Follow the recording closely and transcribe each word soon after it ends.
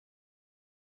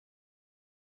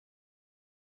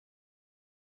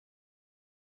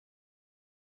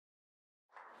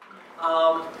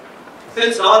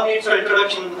Since Don needs an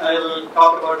introduction, I will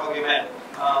talk about how we met.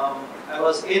 I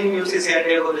was in UC San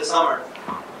Diego this summer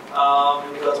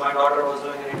because my daughter was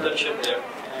doing an internship there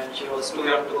and she was too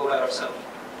young to go by herself.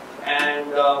 And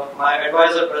my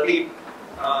advisor Pradeep,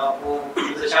 who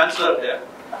is the chancellor there,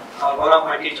 one of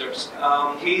my teachers,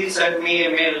 he sent me a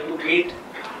mail to meet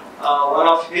one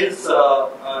of his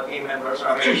team members,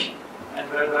 Ramesh. And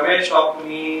when Ramesh talked to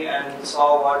me and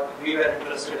saw what we were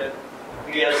interested in,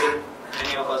 we as in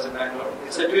many of us in Bangalore,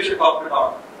 he said, "We should talk to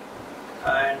Don."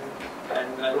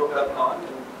 And I looked up Don,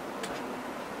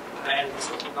 and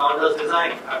Don does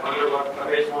design. I wondered what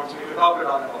Ramesh wants me to talk to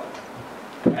Don about.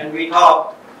 And we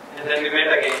talked, and then we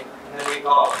met again, and then we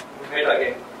talked, we met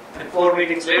again. And 4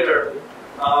 meetings later,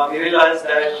 we realized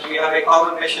that we have a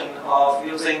common mission of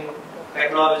using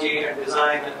technology and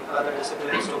design and other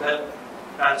disciplines to help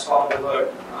transform the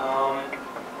world.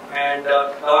 And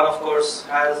Don, of course,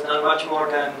 has done much more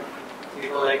than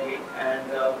people like me,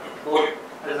 and both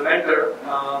as a mentor,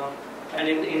 and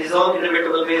in his own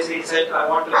inimitable ways, he said, "I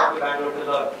want to come to Bangalore to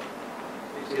learn,"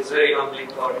 which is very humbling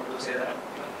for him to say that.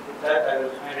 With that, I will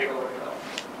hand it over to Don.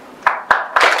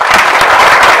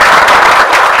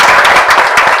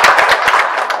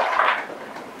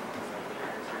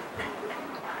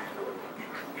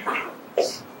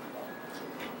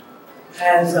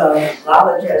 As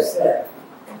Lalitesh said,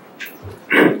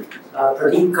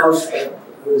 Pradeep Koshka,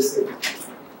 who is the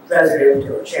president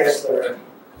or chancellor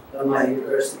of my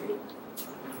university,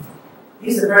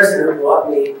 he's the person who brought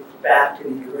me back to the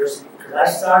university. Because I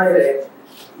started at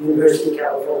University of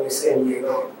California, San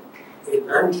Diego in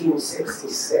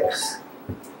 1966.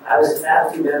 I was a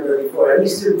faculty member before any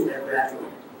student had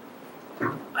graduated.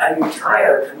 I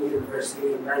retired from the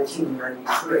university in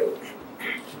 1993.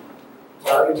 So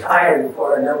I retired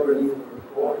before a number of you were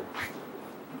born.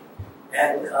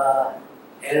 And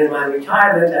in my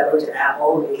retirement, I went to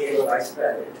Apple and became a vice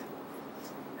president.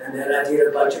 And then I did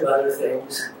a bunch of other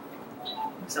things.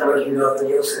 Some of you know the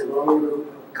Nielsen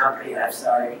company I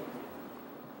started.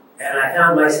 And I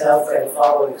found myself then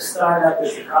following a startup in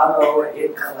Chicago, and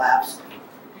it collapsed.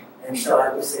 And so I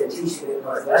was then teaching at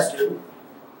Northwestern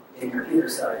in computer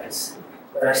science.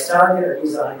 But I started a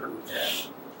design group there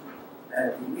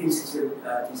at the Institute,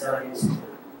 Design Institute.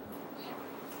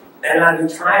 And I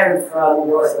retired from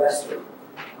Northwestern,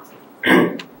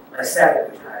 my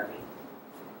second retirement.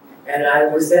 And I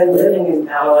was then living in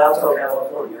Palo Alto,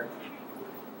 California,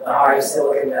 the heart of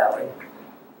Silicon Valley.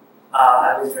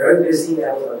 I was very busy.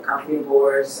 I was on company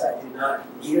boards. I did not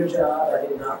need a job. I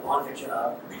did not want a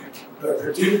job. But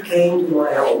Pradeep came to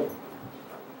my home.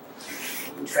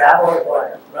 He traveled,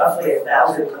 roughly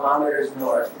 1,000 kilometers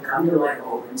north to come to my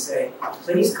home and say,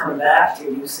 "Please come back to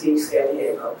UC San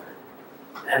Diego."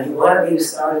 And he wanted me to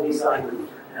start a design group.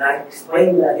 And I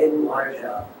explained that I didn't want a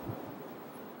job.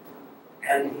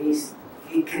 And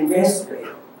he convinced me.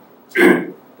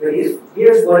 But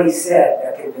here's what he said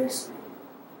that convinced me.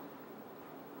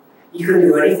 You can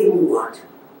do anything you want,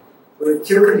 with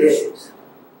 2 conditions.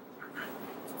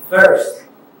 First,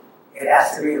 it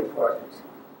has to be important.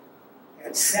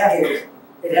 And second,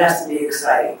 it has to be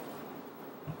exciting.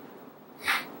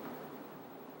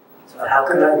 So how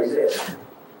could I resist?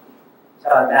 So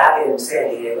I'm back in San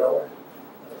Diego.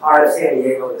 The part of San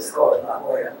Diego is called La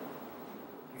Jolla.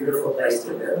 Beautiful place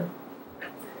to live.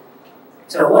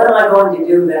 So what am I going to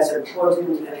do that's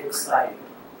important and exciting?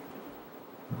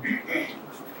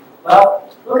 Well,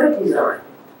 look at design.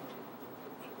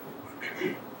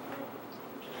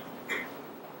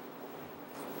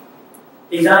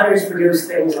 Designers produce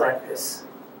things like this.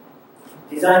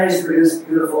 Designers produce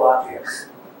beautiful objects.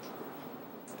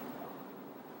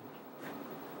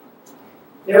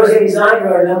 There was a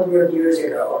designer a number of years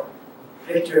ago,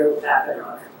 Victor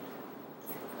Papanak.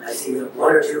 I see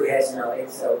 1 or 2 heads nodding,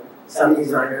 so some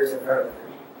designers have heard of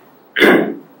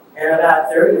him. And about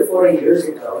 30 or 40 years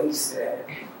ago, he said,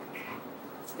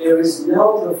 "There is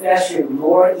no profession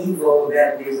more evil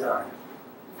than design.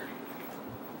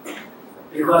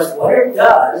 Because what it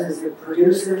does is it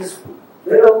produces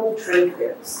little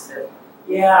trinkets that,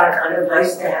 yeah, are kind of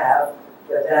nice to have,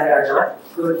 but that are not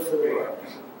good for the world."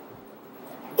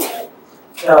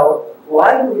 So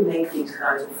why do we make these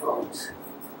kinds of phones?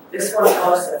 This one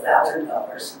costs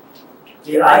 $1,000.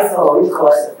 The iPhone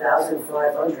costs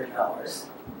 $1,500.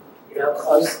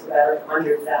 Close to about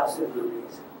 100,000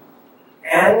 rupees.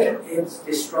 And it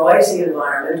destroys the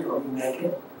environment when we make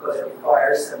it because it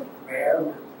requires some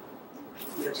rare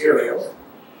materials.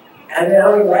 And it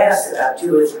only lasts about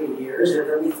 2 or 3 years, and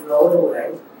then we throw it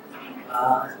away.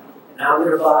 In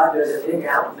Ahmedabad, there's a big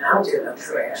mountain of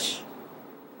trash.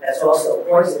 that's also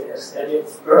poisonous, and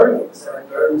it's burning, so it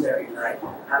burns every night.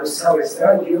 So it's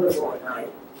very beautiful at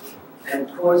night and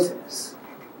poisonous.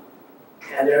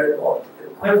 And there are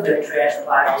equivalent trash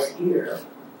piles here.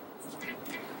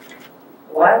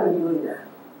 Why are we doing that?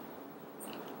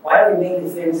 Why are we making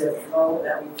things that we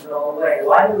throw away?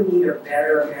 Why do we need a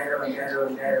better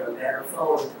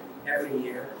phone every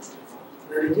year?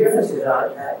 When the differences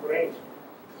aren't that great.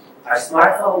 Are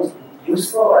smartphones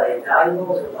useful? Are they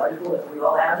valuable? Are they wonderful? If we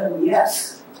all have them,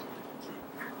 yes.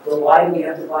 But why do we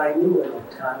have to buy new ones all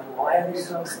the time? Why are they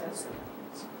so expensive?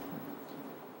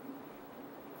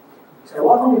 So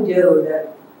what can we do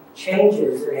that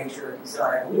changes the nature of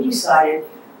design? We decided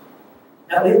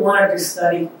that we wanted to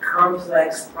study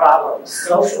complex problems,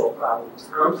 social problems,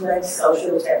 complex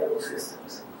social technical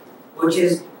systems, which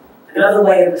is another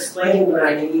way of explaining what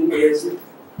I mean is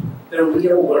the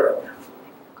real world.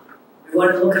 We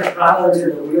want to look at problems in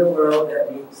the real world that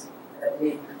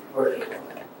need working.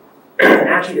 And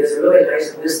actually, there's a really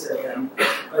nice list of them,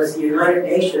 because the United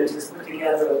Nations has put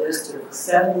together a list of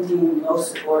 17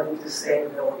 most important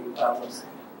sustainability problems.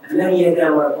 And many of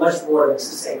them are much more than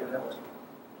sustainability,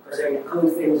 because they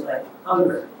include things like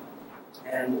hunger,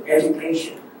 and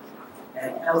education,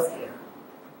 and healthcare.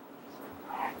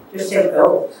 Just take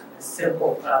those as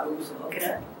simple problems to look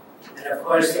at. And of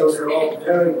course, those are all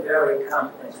very, very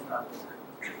complex problems.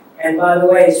 And by the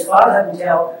way, as far as I can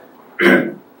tell,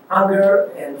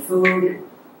 hunger and food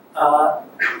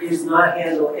is not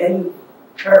handled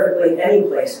perfectly any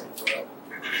place in the world.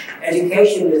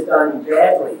 Education is done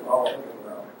badly all over the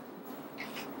world.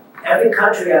 Every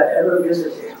country I've ever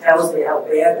visited tells me how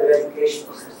bad their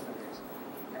educational system is.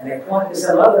 And they point to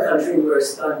some other country where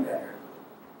it's done better.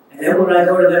 And then when I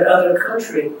go to that other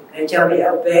country, they tell me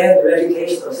how bad their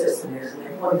educational system is, and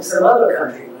they point to some other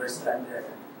country where it's done better,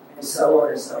 and so on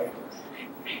and so forth.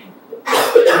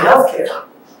 And healthcare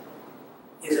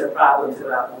is a problem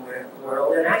throughout the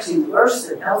world, and actually worse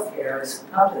than healthcare is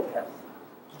public health.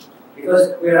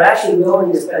 Because we're actually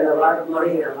willing to spend a lot of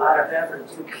money and a lot of effort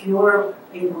to cure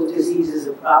people's diseases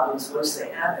and problems once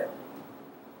they have it.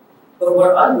 But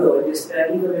we're unwilling to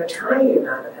spend even a tiny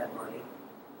amount of that money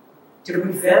to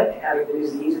prevent having the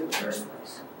disease in the first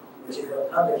place, which is what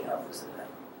public health is about.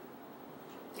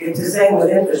 It's the same with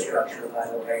infrastructure, by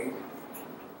the way.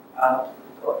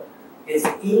 It's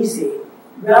easy,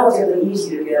 relatively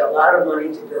easy to get a lot of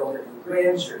money to build a new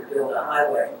bridge or to build a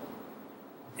highway.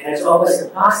 And it's almost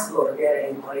impossible to get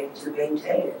any money to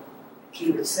maintain it,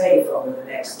 keep it safe over the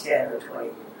next 10 or 20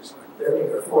 years, or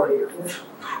 30 or 40 or 50.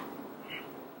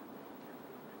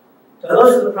 So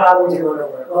those are the problems you want to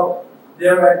work. Well,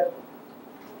 there are,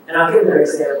 and I'll give you an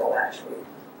example actually.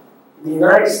 In the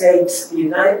United States, the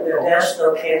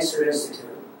National Cancer Institute,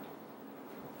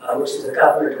 which is a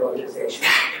government organization,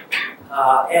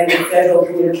 and the Federal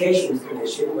Communications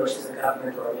Commission, which is a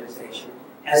government organization,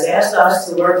 has asked us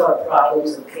to work on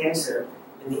problems of cancer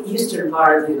in the eastern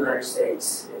part of the United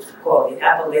States. It's called the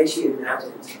Appalachian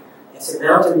Mountains. It's a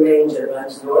mountain range that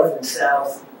runs north and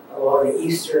south along the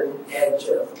eastern edge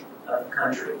of the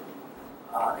country.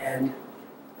 And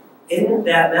in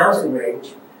that mountain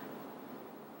range,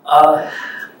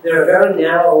 there are very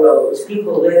narrow roads.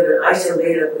 People live in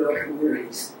isolated little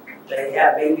communities. They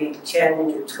have maybe 10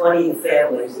 to 20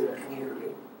 families in a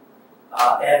community.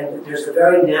 And there's a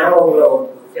very narrow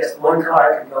road with just one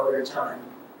car can go at a time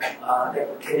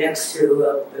that connects to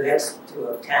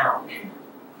a town.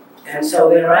 And so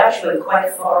they're actually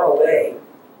quite far away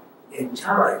in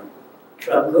time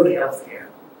from good health care.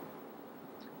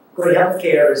 Good health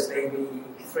care is maybe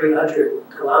 300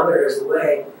 kilometers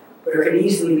away, but it could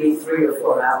easily be 3 or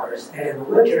 4 hours. And in the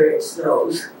winter, it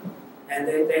snows, and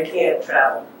they can't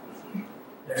travel.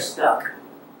 They're stuck.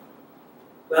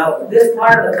 Well, this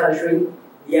part of the country,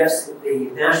 yes,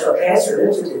 the National Cancer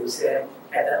Institute said,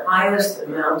 had the highest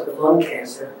amount of lung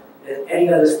cancer than any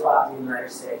other spot in the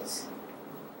United States.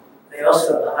 They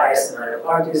also have the highest amount of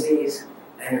heart disease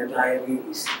and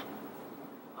diabetes.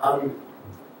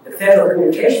 The Federal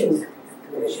Communications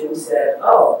Commission said,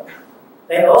 oh,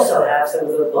 they also have some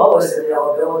of the lowest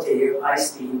availability of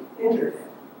high-speed internet.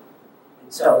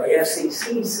 And so the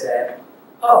FCC said,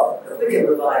 oh, if we can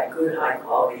provide good,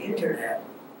 high-quality internet,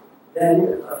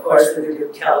 then, of course, we could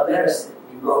do telemedicine,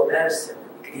 remote medicine.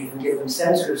 We could even give them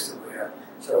sensors to wear,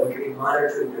 so we could be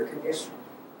monitoring their condition.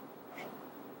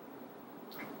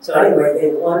 So anyway,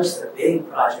 they launched a big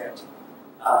project,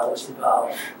 which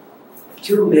involved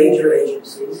 2 major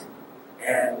agencies,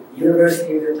 and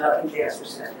University of Kentucky Cancer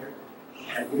Center,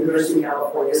 and University of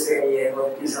California, San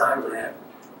Diego Design Lab,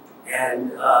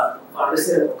 and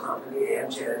pharmaceutical company,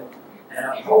 Amgen, and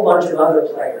a whole bunch of other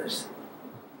players.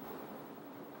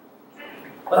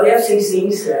 Well, the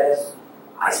FCC says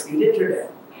high-speed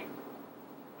internet.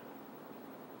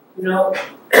 You know,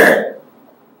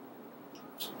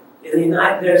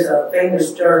 there's a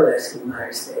famous journalist in the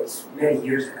United States many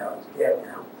years ago, he's dead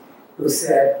now, who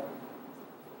said,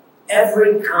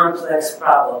 every complex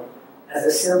problem has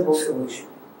a simple solution.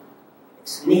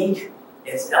 It's neat,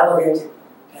 it's elegant,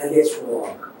 and it's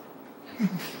wrong.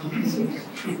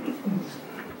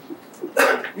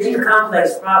 These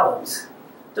complex problems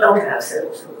don't have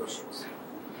simple solutions.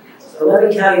 So let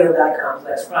me tell you about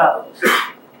complex problems.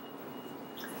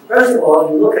 First of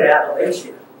all, you look at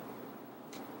Appalachia.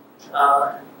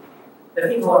 The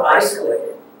people are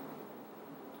isolated.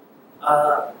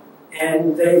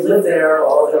 And they've lived there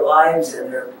all their lives,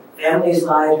 and their families'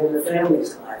 lives, and their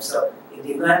families' lives. So in the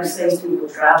United States, people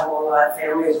travel a lot,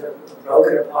 families are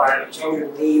broken apart,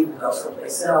 children leave and go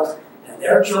someplace else, and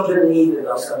their children leave and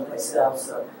go someplace else.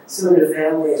 So soon the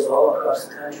family is all across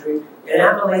the country. In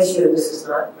Appalachia, this is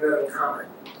not very common.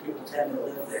 People tend to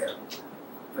live there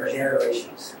for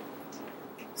generations.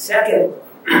 Second,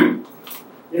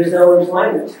 there's no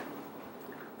employment.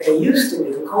 They used to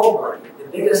do coal mining. The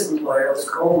biggest employer was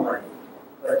coal mining,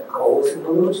 but coal is a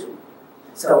pollution.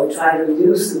 So we try to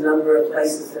reduce the number of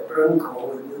places that burn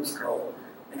coal and use coal.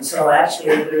 And so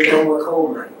actually there's no more coal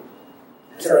mining.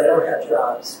 And so they don't have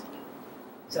jobs.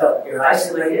 So you're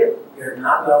isolated, you're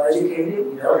not well educated,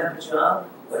 you don't have a job.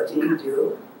 What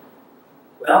do?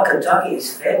 Well, Kentucky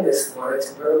is famous for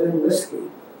its bourbon whiskey.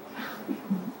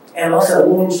 And also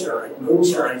moonshine.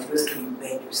 Moonshine is whiskey you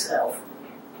make yourself.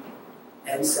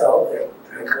 And so they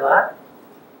drink a lot,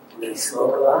 they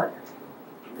smoke a lot,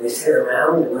 they sit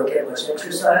around and don't get much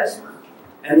exercise,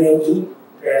 and they eat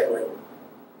badly.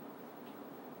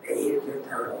 They eat at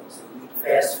McDonald's, they eat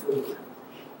fast food.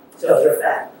 So they're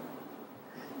fat.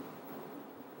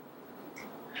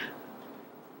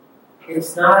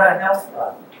 It's not a health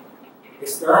problem.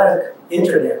 It's not an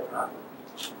internet problem.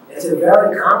 It's a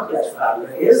very complex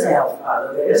problem. It is a health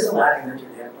problem. It is a lack of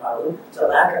internet problem. It's a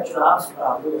lack of jobs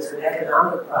problem. It's an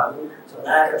economic problem. It's a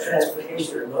lack of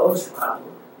transportation and roads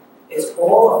problem. It's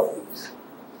all of these.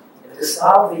 And to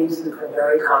solve these is a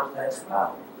very complex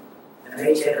problem. It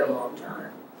may take a long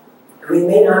time. And we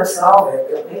may not solve it,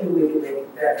 but maybe we can make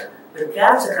it better. But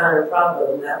that's the kind of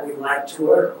problem that we like to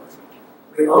work on.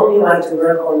 We only like to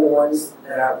work on the ones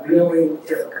that are really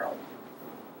difficult.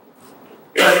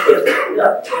 But if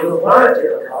it weren't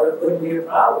difficult, it wouldn't be a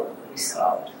problem to be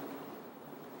solved.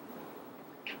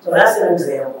 So that's an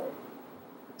example.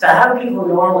 So how do people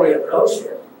normally approach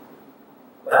it?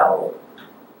 Well,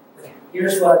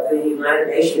 here's what the United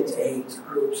Nations AIDS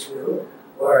groups do,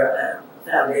 or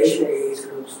Foundation AIDS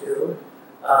groups do,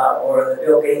 or the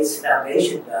Bill Gates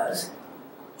Foundation does.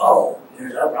 Oh,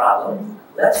 there's a problem.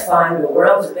 Let's find the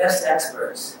world's best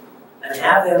experts and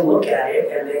have them look at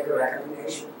it and make a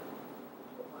recommendation.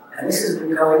 And this has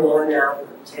been going on now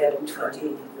for 10,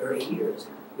 20, 30 years.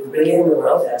 We bring in the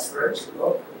world's experts,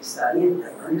 look, they study it,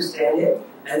 they understand it,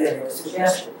 and they make a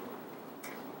suggestion.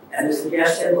 And the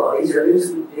suggestion, well, these are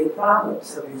usually big problems.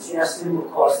 So the suggestion will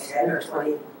cost 10 or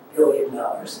 $20 billion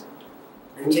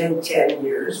and take 10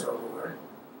 years or more.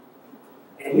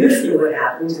 And usually what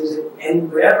happens is,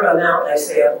 and whatever amount they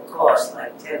say it will cost,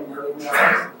 like $10 million,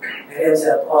 it ends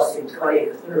up costing 20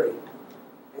 or 30.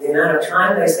 And the amount of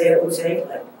time they say it will take,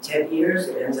 like 10 years,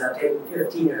 it ends up taking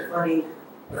 15 or 20.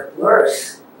 But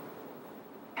worse,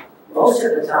 most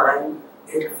of the time,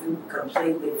 it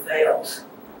completely fails.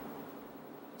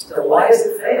 So why does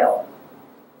it fail?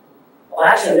 Well,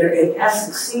 actually, it has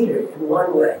succeeded in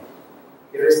one way.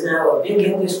 There is now a big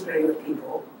industry of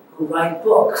people who write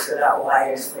books about why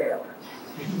it has failed.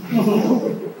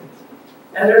 And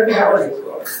they're reality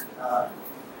books.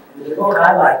 The book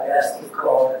I like best is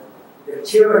called The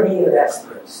Tyranny of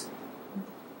Experts.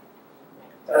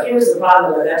 So here's the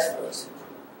problem with experts.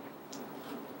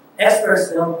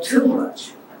 Experts know too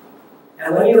much.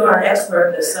 And when you are an expert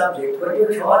in a subject, when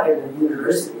you're taught in a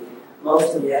university,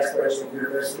 most of the experts and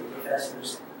university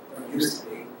professors are used to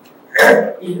be,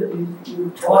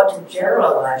 you're taught to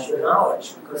generalize your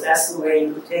knowledge, because that's the way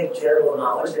you take general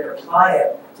knowledge and apply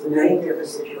it to many different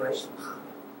situations.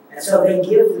 And so they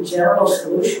give the general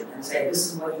solution and say,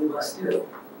 this is what you must do.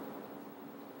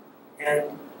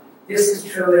 And this is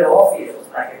true in all fields,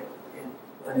 like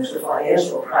when there's a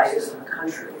financial crisis in a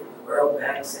country, the World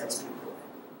Bank sends people in.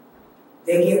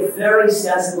 They give very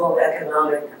sensible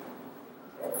economic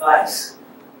advice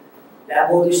that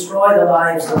will destroy the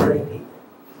lives of many people.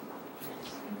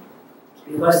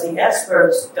 Because the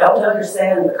experts don't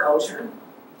understand the culture,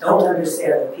 don't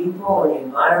understand the people and the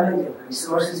environment and the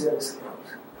resources in this world.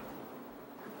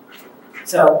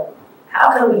 So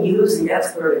how can we use the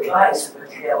expert advice but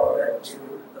tailor it to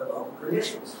the local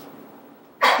conditions?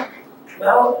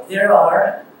 Well, there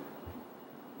are,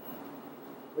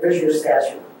 where's your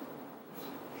statue?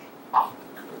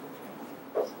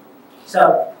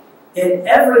 So, in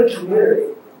every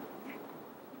community,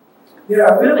 there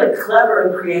are really clever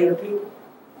and creative people.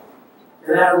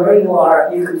 No matter where you are,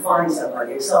 you can find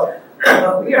somebody. So,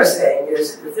 what we are saying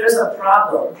is, if there's a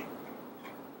problem,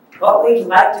 what we'd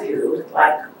like to do,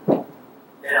 like in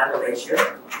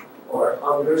Appalachia or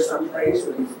under someplace,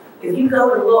 if you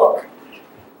go and look,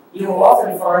 you will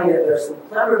often find that there's some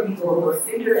clever people who have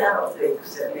figured out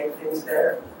things that make things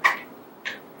better.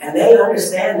 And they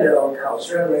understand their own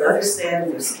culture, and they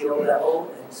understand their skill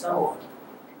level, and so on.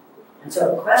 And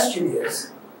so the question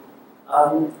is,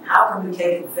 how can we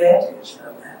take advantage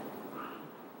of that?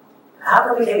 How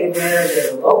can we take advantage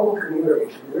of the local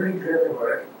community-driven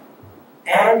work,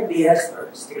 and the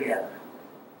experts together?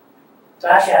 So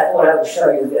actually, I thought I would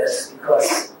show you this,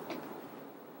 because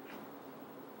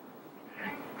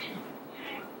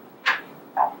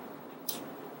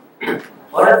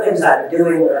one of the things I've been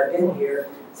doing when I've been here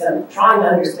is I'm trying to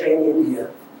understand India.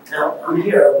 Now, I'm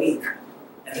here a week,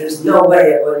 and there's no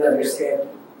way I wouldn't understand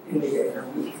India in a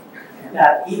week. In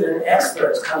fact, even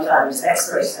experts, sometimes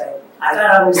experts say, I got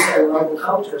to understand local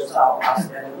culture, so I'll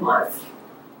spend a month,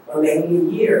 or maybe a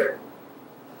year.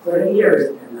 For a year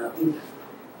isn't enough either.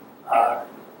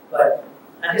 But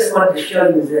I just wanted to show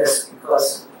you this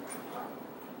because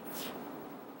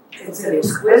it's an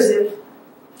exquisite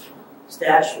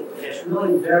statue. And it's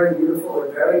really very beautiful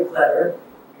and very clever.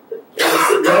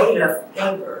 It's made of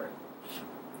paper,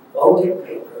 folded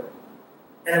paper.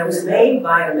 And it was made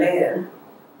by a man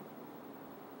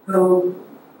who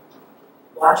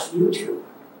watched YouTube.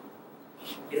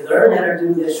 He learned how to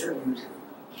do this from YouTube,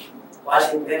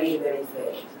 watching many, many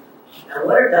things. And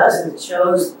what it does is it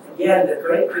shows, again, the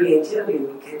great creativity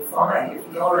we can find if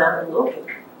you go around and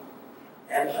look.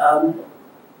 And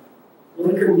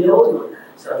we can build on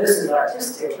that. So this is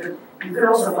artistic, but you can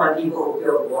also find people who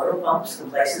build water pumps in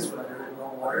places where there is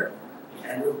no water,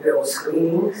 and who build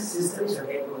screening systems or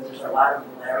maybe where there's a lot of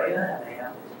malaria and they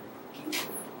have to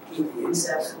keep the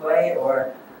insects away,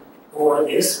 or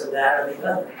this or that or the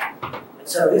other. And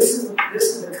so this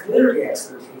is the community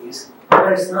expertise,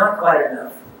 but it's not quite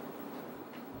enough.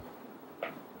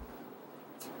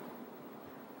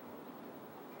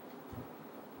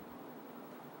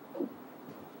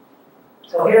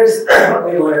 So here's what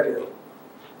we want to do.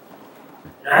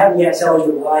 And I haven't yet told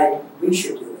you why we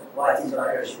should do it, why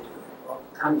designers should do it. We'll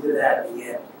come to that at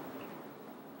the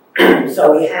end.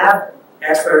 So we have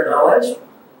expert knowledge.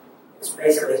 It's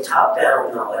basically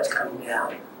top-down knowledge coming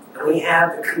down. And we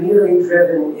have the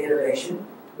community-driven innovation,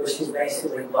 which is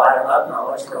basically bottom-up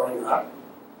knowledge going up.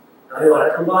 And we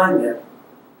want to combine them.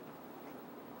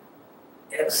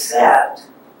 Except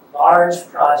large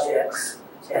projects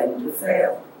tend to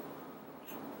fail.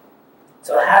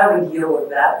 So how do we deal with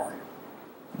that one?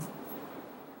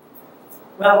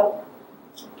 Well,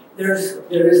 there is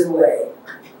a way,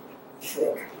 we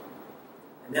think.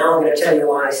 And now I'm going to tell you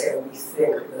why I say we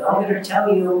think. But I'm going to tell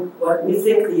you what we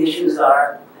think the issues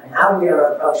are, and how we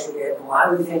are approaching it, and why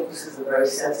we think this is a very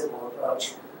sensible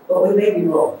approach. But we may be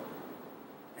wrong.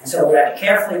 And so we're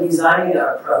carefully designing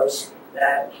our approach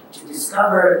to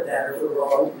discover that if we're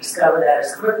wrong, to discover that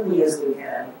as quickly as we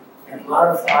can, and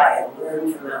modify and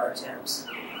learn from our attempts.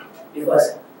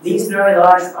 Because these very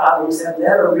large problems have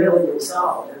never really been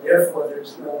solved, and therefore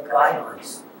there's no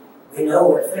guidelines. We know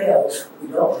what fails, we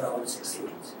don't know what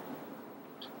succeeds.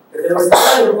 But there was a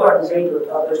very important paper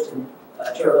published in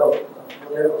a journal of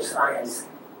political science,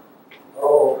 30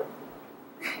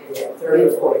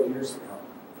 or 40 years ago.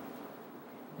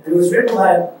 And it was written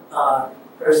by a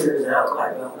person who's now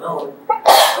quite well known,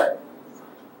 but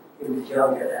he was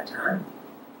young at that time.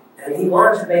 And he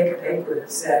wanted to make a paper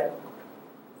that said,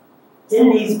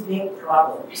 in these big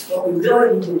problems, what we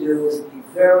really need to do is be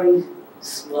very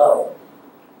slow.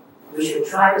 We should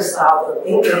try to solve them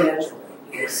incrementally,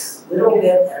 a little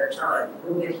bit at a time, a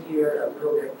little bit here, a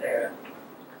little bit there.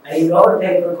 And he wrote a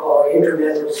paper called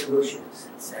Incremental Solutions,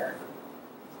 etc.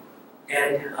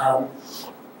 And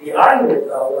the argument,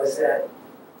 though, was that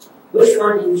which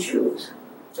one do you choose?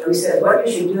 So he said, what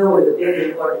you should do with a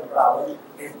big important problem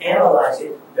is analyze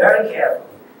it very carefully.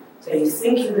 So you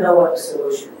think you know what the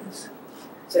solution is.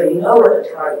 So you know what the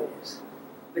target is.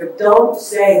 But don't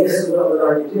say this is what we're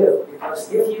going to do.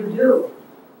 Because if you do,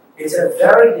 it's a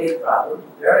very big problem,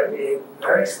 very big,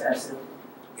 very expensive.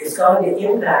 It's going to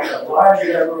impact a large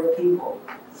number of people.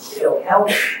 It'll help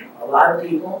a lot of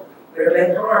people, but it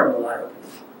may harm a lot of people.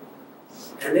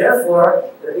 And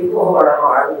therefore, the people who are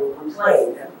harmed will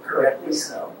complain, and correctly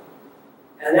so.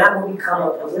 And that will become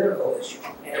a political issue,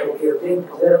 and it will be a big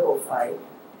political fight,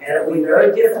 and it will be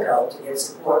very difficult to get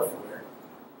support for it.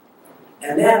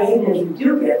 And then even if you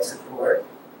do get support,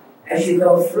 as you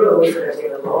go through, it's going to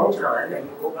take a long time, and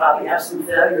you will probably have some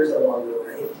failures along the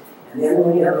way. And then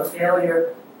when you have a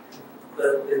failure,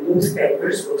 the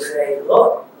newspapers will say,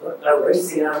 look, they're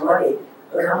wasting our money.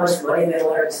 Look how much money they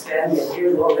want to spend, and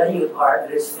here's already a part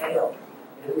that has failed.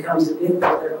 And it becomes a big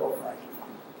political fight.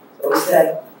 So we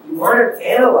said, you want to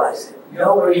analyze it,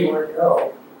 know where you want to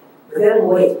go, but then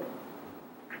wait.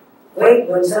 Wait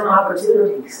when some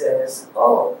opportunity says,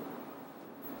 oh,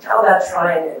 how about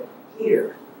trying it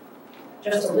here?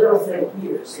 Just a little thing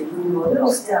here. So you can do a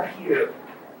little step here,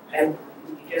 and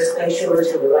you just make sure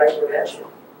it's in the right direction.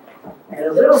 And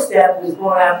a little step is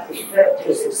more apt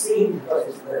to succeed because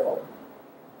it's little.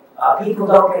 People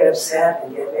don't get upset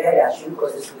and get mad at you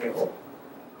because it's little.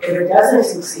 If it doesn't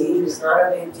succeed, it's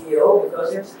not a big deal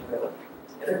because it's little.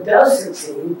 If it does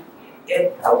succeed,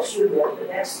 it helps you get to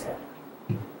the next step.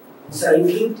 So you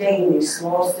keep taking these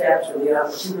small steps when the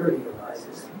opportunity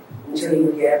arises until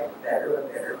you get better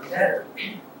and better and better.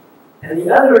 And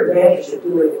the other advantage of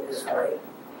doing it this way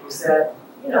is that,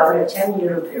 in a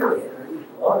 10-year period or even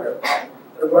longer,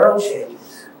 the world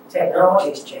changes,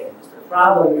 technologies change, the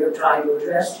problem you're trying to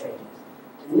address changes.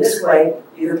 In this way,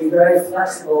 you can be very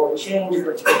flexible and change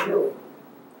what you're doing.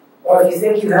 Or if you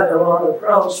think you have the wrong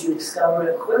approach, you discover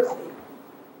it quickly,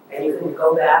 and you can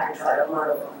go back and try to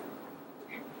modify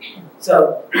it.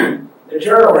 So, the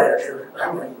journal editor,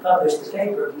 when he published the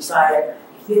paper, decided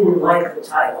he didn't like the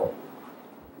title.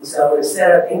 And so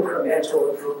instead of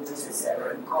incremental improvements,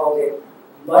 etc., he called it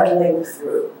Muddling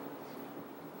Through.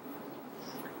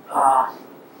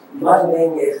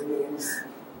 Muddling means,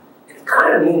 it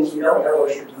kind of means you don't know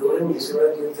what you're doing. You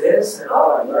sort of do this, and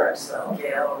oh, it works.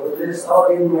 Okay, I'll do this.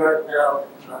 Oh, it didn't work. No,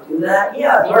 I'll do that.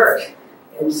 Yeah, it worked.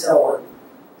 And so on.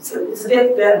 So it's a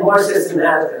bit more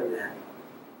systematic than that.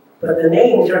 But the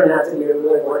name turned out to be a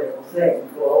really wonderful thing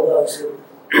for all those who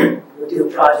do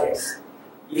projects.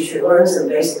 You should learn some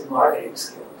basic marketing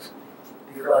skills.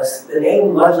 Because the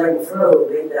name Muddling Through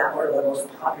made that one of the most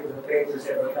popular papers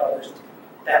ever published.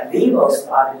 That the most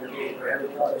popular paper ever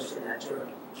published in that journal.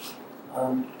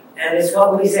 And it's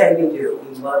what we say we do.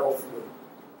 We muddle through.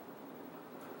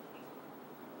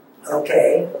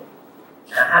 Okay,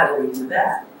 now how do we do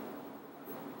that?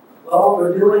 Well, what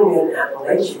we're doing in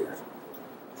Appalachia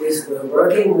is we're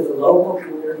working with the local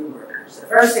community workers. The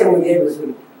first thing we did was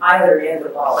we hired an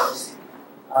anthropologist,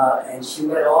 and she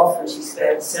went off and she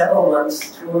spent several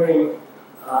months touring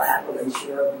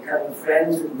Appalachia, becoming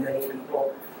friends with many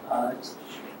people,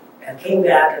 and came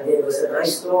back and gave us a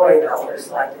nice story about what it's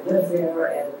like to live there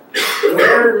and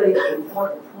where the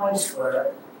important points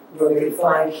were where we could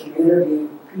find community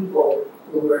people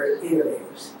who were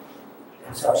innovators.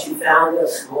 And so she found a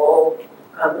small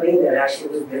company that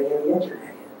actually was bringing the internet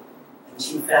in. And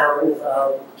she found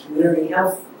community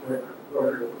health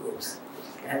worker groups.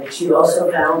 And she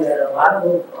also found that a lot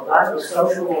of the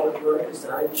social work is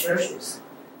done in churches.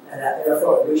 And that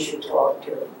therefore we should talk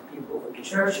to people in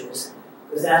churches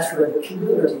because that's where the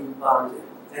community bonded.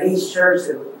 And each church,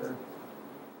 there was an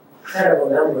incredible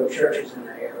number of churches in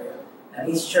that area. And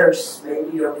each church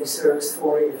maybe only serves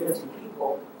 40 or 50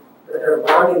 people, but they're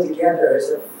bonding together as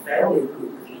a family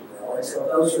group, if you will. And so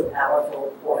those are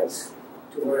powerful points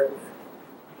to work with.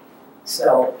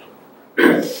 So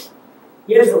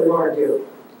here's what we want to do.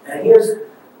 And here's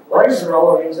what is the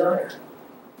role of a designer?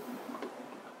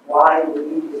 Why do we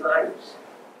need designers?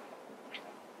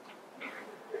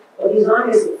 Well, design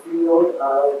is a field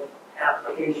of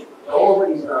application. The goal of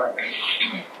a designer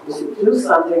is to do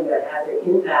something that has an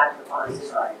impact upon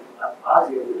society, a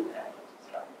positive impact on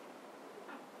society.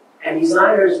 And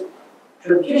designers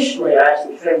traditionally are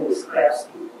actually trained as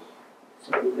craftspeople.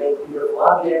 So you make beautiful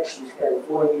objects, you spend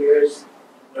 4 years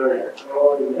learning a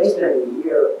drawing, you may spend a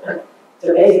year. It's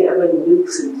amazing how many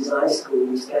weeks in design school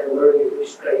you spend learning to do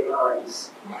straight lines.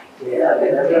 Yeah,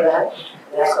 remember that?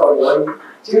 That's called one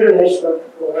two-dimensional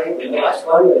drawing, and that's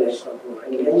one-dimensional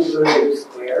drawing. And then you learn to do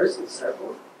squares and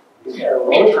circles. You spend a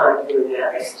long time doing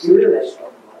that. That's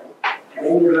two-dimensional drawing. And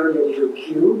then you learn to do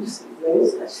cubes and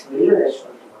things. That's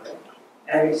three-dimensional drawing.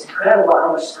 And it's incredible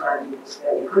how much time people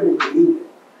spend. You couldn't believe it.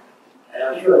 And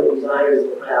I'm sure the designers in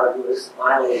the crowd who were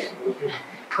smiling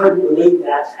couldn't believe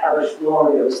that's how much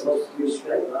longer they were supposed to do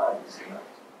straight lines.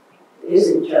 It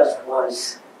isn't just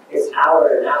once. It's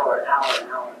hour and hour and hour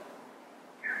and hour.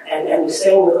 And the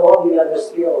same with all the other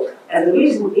skills. And the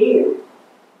reason being,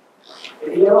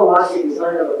 if you ever watch a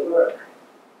designer at work,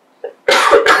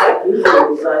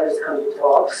 usually designers come to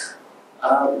talks,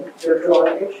 they're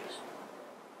drawing pictures.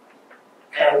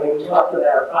 And when you talk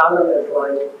about a problem, they're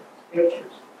drawing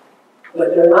pictures. But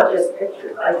they're not just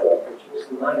pictures. I draw pictures,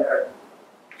 and mine are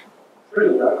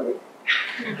pretty ugly.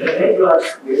 But they draw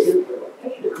really little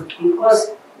pictures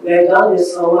because they've done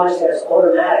this so much that it's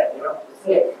automatic. You don't have to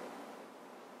think.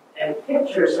 And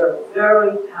pictures are a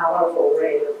very powerful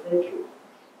way of thinking.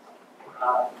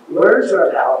 Words are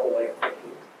a powerful way of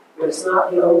thinking, but it's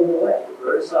not the only way.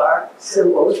 Words are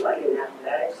symbols, like in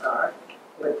mathematics are,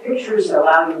 but pictures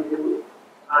allow you to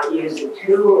use in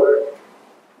 2 or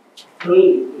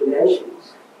 3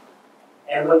 dimensions.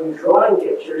 And when you're drawing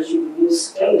pictures, you can use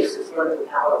space as one of the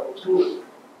powerful tools.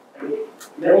 I mean,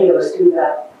 many of us do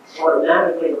that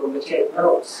automatically when we take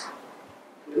notes.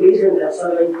 The reason that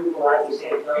so many people like to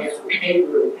take notes with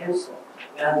paper and pencil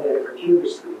rather than a computer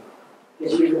screen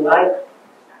is you can write,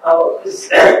 oh, here's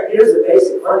the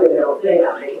basic fundamental thing.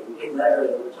 I'll make it in big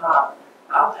letters on the top.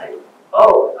 I'll type,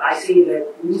 oh, I see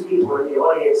that these people in the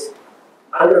audience,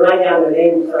 I'm going to write down their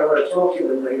names and I want to talk to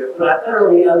them later, but I put it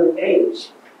on the other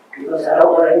page because I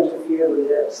don't want to interfere with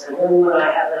this. And then when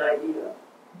I have an idea,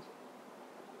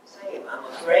 same. I'm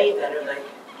afraid that if they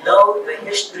know the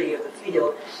history of the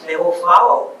field, they will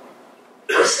follow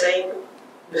the same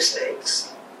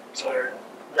mistakes or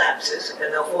lapses,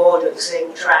 and they'll fall into the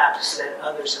same traps that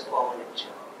others have fallen into.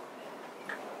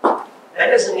 That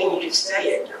doesn't mean you can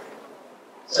stay ignorant.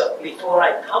 So before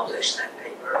I publish that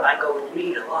paper, I go and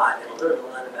read a lot and learn a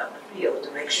lot about the field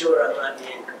to make sure I'm not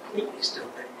being completely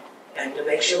stupid, and to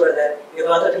make sure that if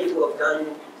other people have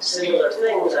done similar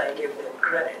things, I give them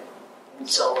credit, and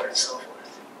so on and so forth.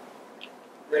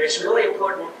 But it's really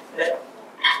important that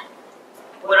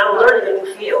when I'm learning a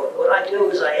new field, what I do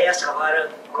is I ask a lot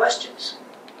of questions.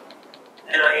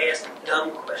 And I ask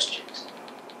dumb questions.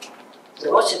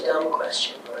 So what's a dumb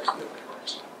question or a stupid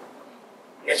question?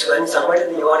 It's when someone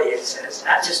in the audience says,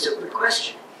 that's a stupid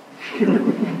question.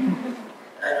 And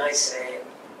I say,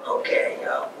 okay,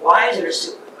 why is it a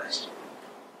stupid question?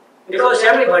 Because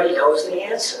everybody knows the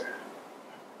answer.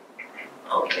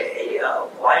 Okay,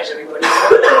 why does everybody know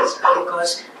the answer?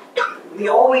 Because we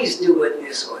always do it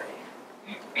this way.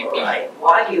 All right?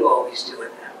 Why do you always do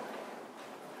it that way?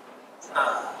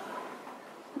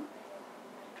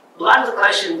 A lot of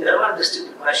the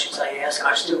stupid questions I ask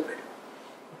are stupid.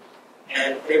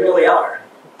 And they really are.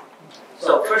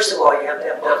 So first of all, you have to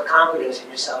have enough confidence in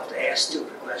yourself to ask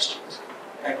stupid questions.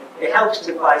 And it helps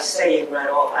to by saying right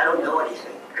off, I don't know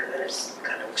anything, because then it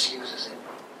kind of excuses it.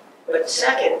 But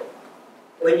second,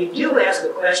 when you do ask a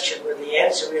question where the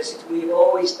answer is, we've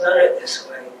always done it this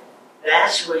way,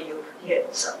 that's where you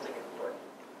hit something important.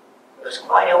 Because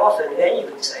quite often then you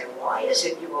can say, why is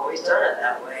it you've always done it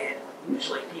that way? And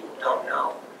usually people don't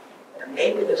know. And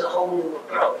maybe there's a whole new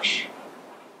approach.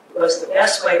 Because the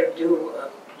best way to do a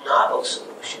novel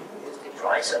solution is to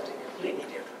try something completely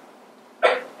different.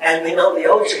 And we know the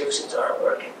old solutions aren't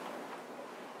working.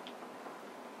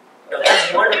 So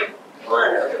that's one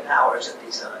of the powers of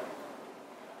design.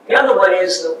 The other one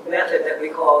is the method that we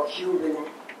call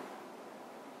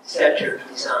human-centric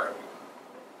design.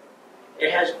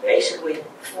 It has basically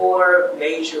 4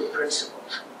 major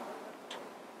principles.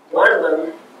 One of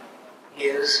them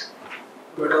is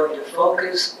we're going to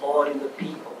focus on the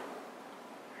people.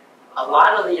 A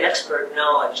lot of the expert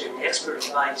knowledge and expert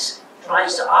advice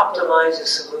tries to optimize a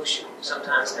solution,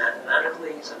 sometimes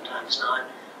mathematically, sometimes not,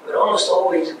 but almost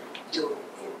always to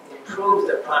improve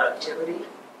the productivity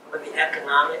or the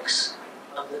economics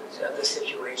of the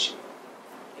situation.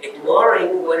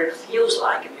 Ignoring what it feels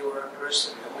like if you were a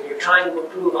person. And when you're trying to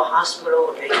improve a hospital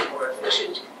or make it more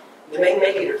efficient, you may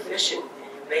make it efficient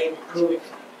and you may improve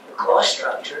the cost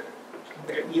structure,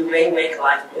 but you may make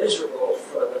life miserable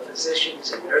for the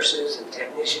physicians and nurses and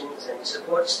technicians and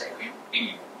support staff.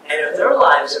 And if their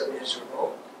lives are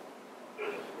miserable,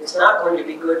 it's not going to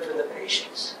be good for the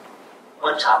patients.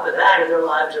 On top of that, if their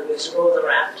lives are miserable, they'll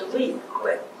have to leave,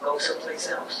 quit, go someplace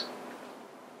else.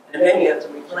 And then you have to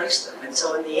replace them. And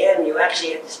so in the end, you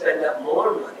actually have to spend up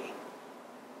more money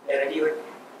than if you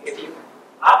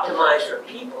optimize for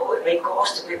people. It may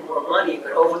cost a bit more money,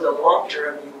 but over the long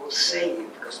term, you will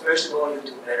save. Because first of all, you'll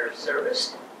do better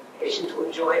service. Patients will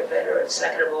enjoy it better. And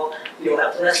second of all, you'll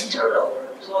have less turnover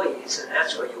of employees, and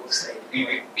that's where you will save.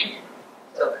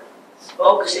 So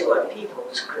focusing on people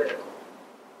is critical.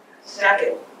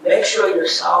 Second, make sure you're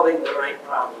solving the right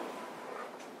problem.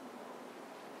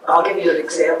 I'll give you an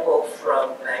example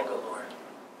from Bangalore.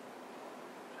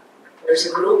 There's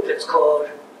a group that's called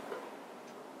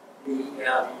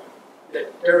the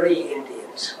Dirty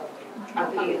Indians.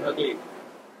 Ugly.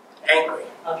 Angry.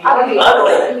 Ugly.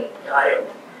 Got it.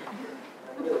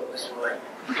 knew it wasn't right.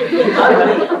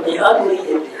 The ugly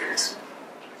Indians.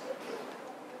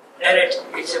 And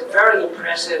it's a very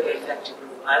impressive and effective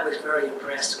group. I was very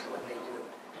impressed with what they do.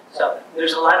 So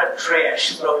there's a lot of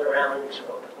trash thrown around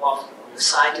off on the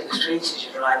side of the streets. As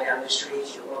you drive down the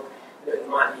streets, you look, there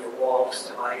might be a wall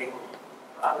dividing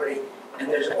property, and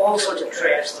there's all sorts of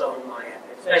trash thrown by it,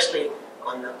 especially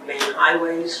on the main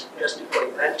highways, just before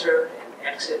you enter and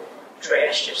exit.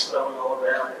 Trash just thrown all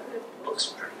around, and it looks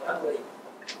pretty ugly.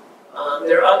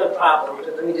 There are other problems,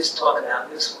 but let me just talk about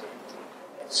this one.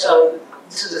 So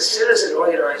this is a citizen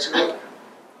organized group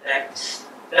that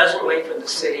doesn't wait for the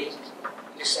city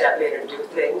to step in and do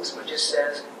things, but just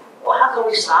says, well, how can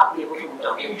we stop people from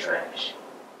dumping trash?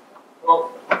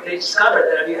 Well, they discovered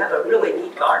that if you have a really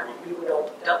neat garden, people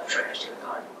don't dump trash in the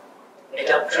garden. They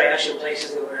dump trash in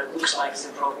places where it looks like it's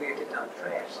appropriate to dump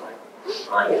trash. Like,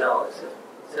 well, you know,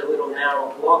 it's a little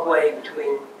narrow walkway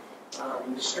between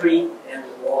the street and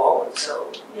the wall, and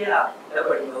so, yeah,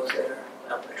 nobody goes there to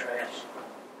dump the trash.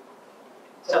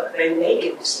 So they make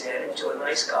it instead into a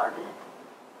nice garden,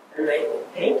 and they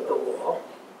paint the wall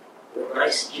with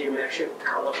nice geometric,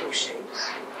 colorful shapes.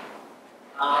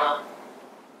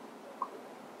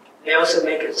 They also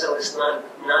make it so it's not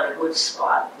a good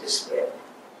spot to spit.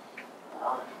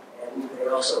 And they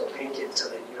also paint it so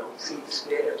that you don't see the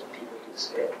spit if people do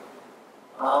spit.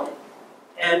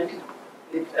 And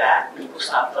with that, people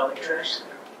stop throwing trash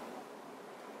there.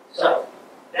 So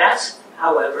that's,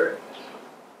 however,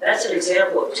 that's an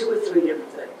example of 2 or 3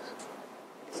 different things.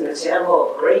 It's an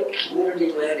example of great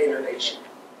community-led innovation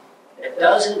that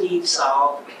does indeed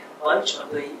solve a bunch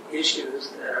of the issues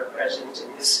that are present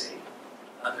in this city,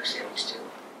 other cities too.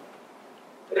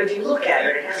 But if you look at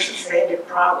it, it has the standard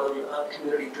problem of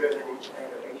community-driven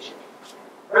innovation.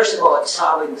 First of all, it's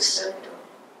solving the symptom,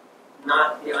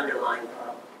 not the underlying problem.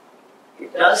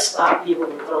 It does stop people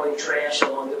from throwing trash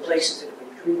along the places that have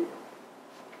been treated.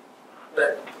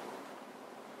 But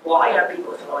why are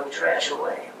people throwing trash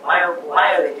away? Why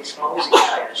are they disposing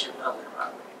trash in public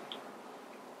property?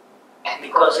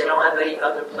 Because they don't have any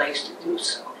other place to do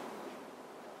so.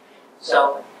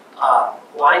 So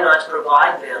why not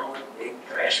provide them with big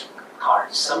trash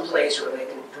carts, someplace where they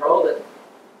can throw the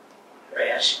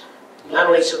trash, not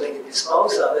only so they can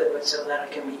dispose of it, but so that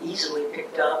it can be easily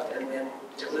picked up and then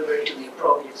delivered to the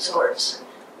appropriate source.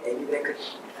 Maybe they could,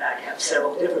 in fact, have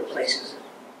several different places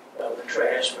of the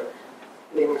trash for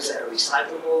things that are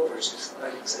recyclable versus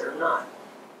things that are not.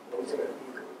 Things that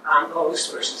you can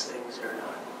compost versus things that are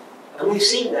not. And we've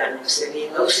seen that in the city,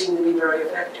 and those seem to be very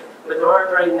effective. But there aren't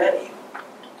very many.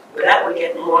 But that would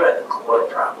get more at the core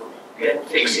problem than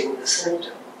fixing the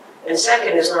symptom. And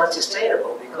second, it's not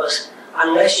sustainable, because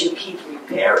unless you keep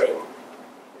repairing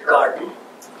the garden,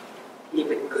 keep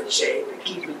it in good shape, and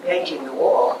keep repainting the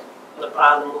wall, the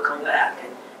problem will come back.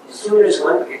 And as soon as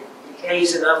it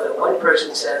decays enough that one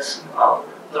person says, oh,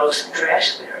 throw some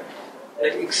trash there,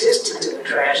 the existence of the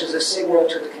trash is a signal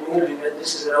to the community that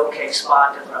this is an okay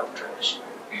spot to throw trash.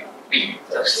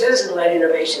 So citizen-led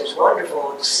innovation is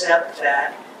wonderful, except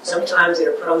that sometimes it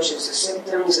approaches the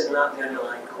symptoms and not the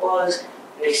underlying cause.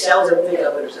 They seldom think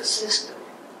of it as a system,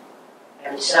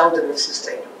 and seldom is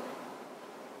sustainable.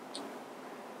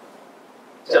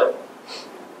 So,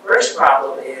 first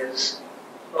problem is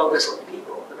focus on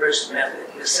people, the first method.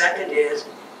 The second is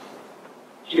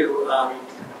to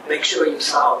make sure you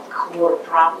solve the core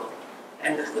problem.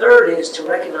 And the third is to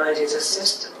recognize it's a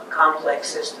system, a complex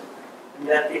system, and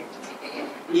that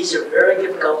these are very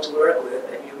difficult to work with,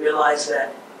 and you realize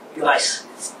that if I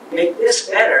make this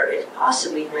better, it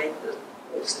possibly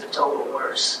makes the total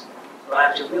worse. So I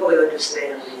have to really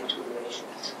understand the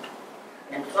interrelations.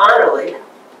 And finally,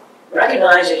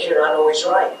 recognize that you're not always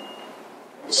right.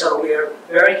 And so we are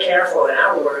very careful in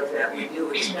our work that we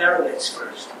do experiments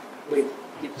first. We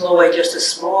deploy just a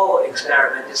small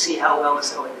experiment to see how well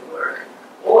it's going to work.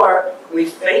 Or we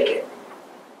fake it.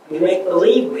 We make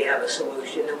believe we have a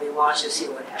solution and we watch to see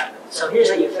what happens. So here's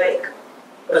how you fake.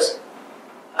 Because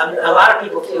a lot of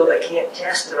people feel they can't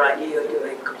test their idea until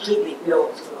they completely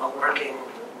build a working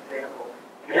example.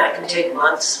 And that can take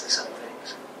months for some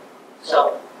things.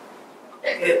 So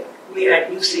we at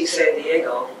UC San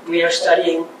Diego, we are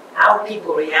studying how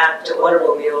people react to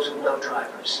automobiles with no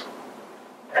drivers.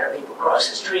 How do people cross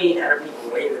the street? How do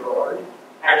people wave their horn?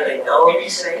 How do they know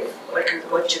it's safe?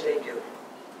 What should they do?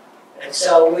 And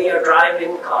so we are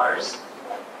driving cars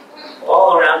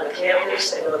all around the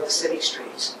campus and on the city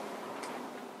streets.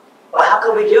 Well, how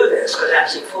can we do this? Because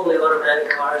actually fully automatic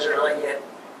cars are not yet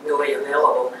really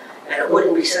available, and it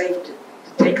wouldn't be safe to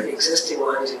take the existing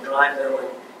ones and drive them in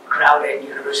crowded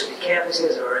university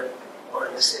campuses or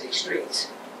in the city streets.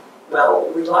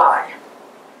 Well, we lie.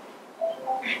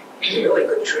 It's a really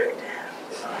good trick to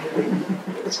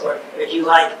have. So if you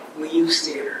like, we use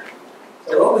theater.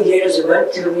 So what we did is we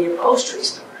went to the upholstery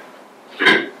store.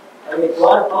 And we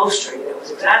bought upholstery that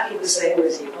was exactly the same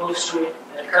as the upholstery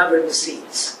that covered the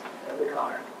seats of the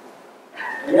car.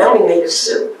 And then we made a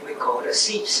suit. We called it a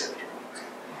seat suit.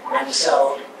 And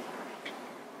so,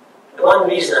 the one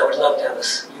reason I would love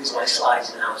to use my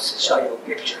slides now is to show you a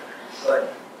picture.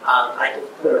 But I can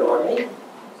put it on me.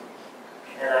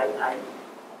 And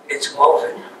it's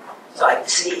woven, so I can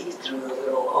see through the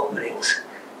little openings.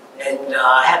 And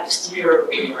I have to steer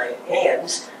with my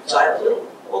hands, so I have a little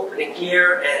opening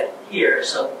here and here,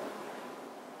 so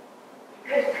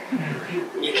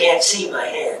you can't see my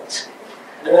hands.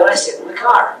 And then I sit in the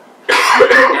car.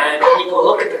 And people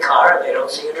look at the car and they don't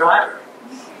see a driver.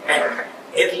 And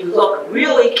if you look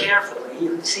really carefully,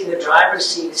 you can see the driver's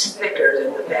seat is thicker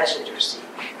than the passenger seat.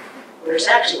 But it's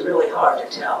actually really hard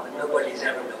to tell, and nobody's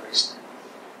ever noticed.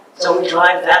 So we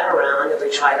drive that around and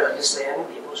we try to understand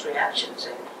people's reactions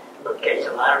and look at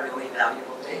a lot of really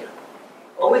valuable data.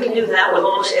 Well, we can do that with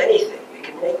almost anything. We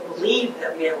can make believe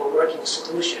that we have a working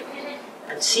solution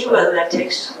and see whether that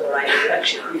takes us in the right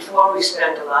direction before we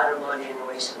spend a lot of money and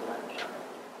waste a lot of time.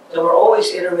 So we're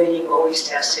always iterating, always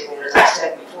testing, and as I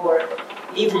said before,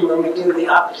 even when we do the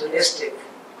opportunistic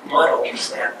model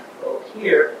step over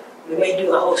here, we may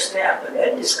do the whole step and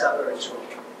then discover it's wrong.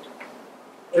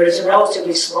 But it's a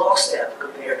relatively small step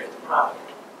compared to the problem.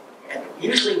 And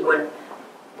usually when,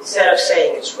 instead of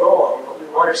saying it's wrong, what we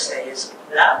want to say is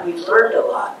that we've learned a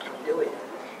lot from doing it.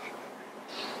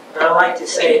 And I like to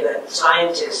say that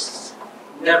scientists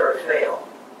never fail.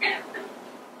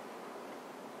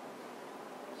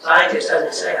 Scientist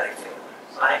doesn't say I failed.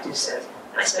 Scientist says,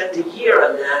 I spent a year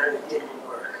on that and it didn't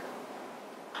work.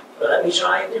 But let me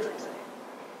try a different thing.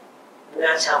 And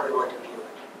that's how we want to view it.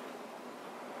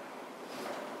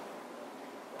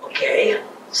 Okay,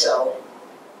 so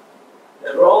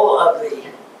the role of the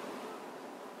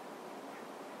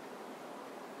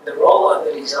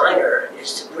designer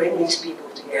is to bring these people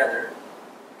together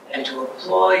and to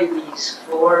employ these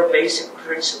 4 basic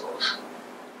principles.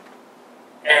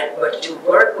 But to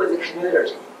work with the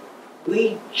community,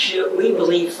 we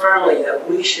believe firmly that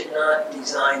we should not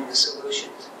design the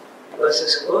solutions, because the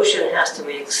solution has to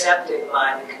be accepted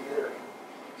by the community.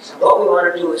 So what we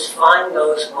want to do is find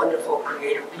those wonderful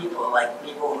creative people, like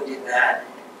people who did that,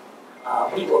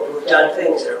 people who have done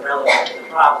things that are relevant to the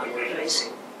problem we're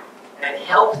facing, and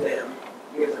help them,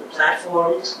 give them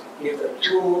platforms, give them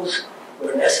tools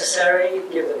where necessary,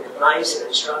 give them advice and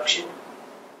instruction,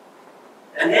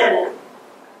 and then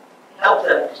help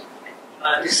them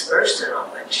disperse their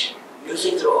knowledge,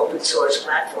 usually through open source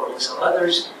platforms, so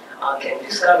others can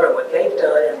discover what they've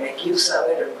done and make use of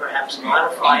it, or perhaps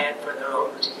modify it for their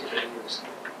own particular use.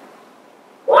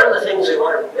 One of the things we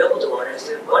want to build on is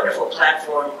a wonderful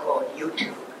platform called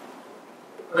YouTube.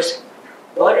 Because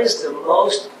what is the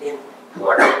most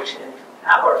important and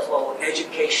powerful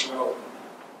educational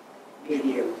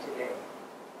medium today?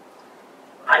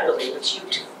 I believe it's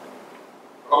YouTube.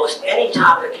 Almost any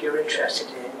topic you're interested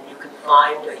in, you can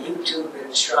find a YouTube that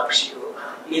instructs you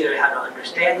either how to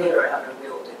understand it or how to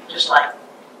build it. Just like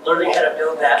learning how to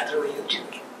build that through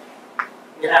YouTube.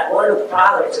 In fact, one of the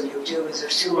problems of YouTube is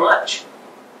there's too much.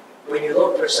 When you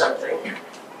look for something,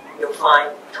 you'll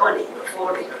find 20 or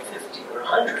 40 or 50 or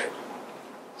 100.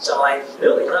 So I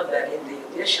really love that Indian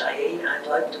dish I ate, and I'd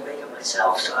like to make it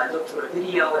myself. So I look for a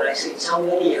video and I see so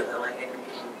many of them I get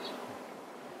confused.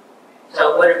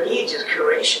 So what it needs is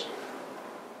curation.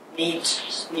 It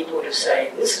needs people to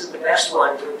say, this is the best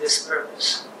one for this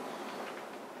purpose.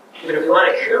 But if we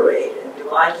want to curate and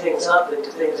divide things up into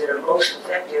things that are most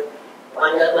effective,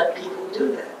 why not let people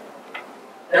do that?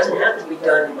 It doesn't have to be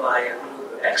done by a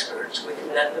group of experts. We can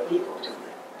let the people do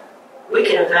that. We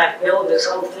can, in fact, build this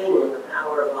whole thing on the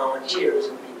power of volunteers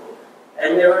and people.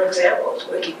 And there are examples.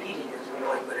 Wikipedia is a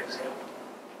really good example.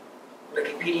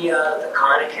 Wikipedia, the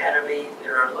Khan Academy,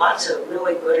 there are lots of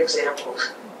really good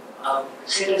examples of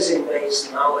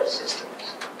citizen-based knowledge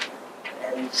systems.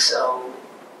 And so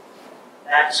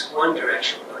that's one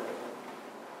direction we're going to go.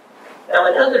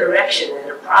 Now, another direction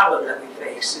and a problem that we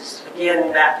face is,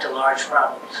 again, back to large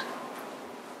problems.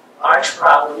 Large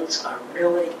problems are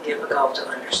really difficult to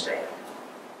understand.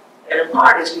 And in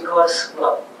part it's because,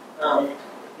 well,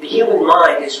 the human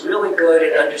mind is really good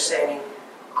at understanding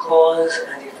cause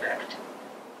and effect.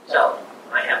 So,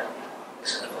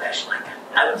 this is a flashlight.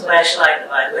 I have a flashlight,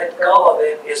 if I let go of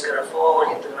it, it's going to fall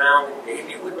and hit the ground and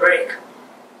maybe it would break.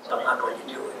 So I'm not going to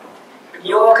do it.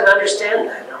 You all can understand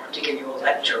that. I don't have to give you a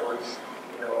lecture on,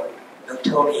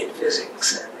 Newtonian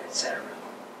physics and etc.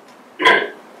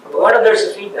 But what if there's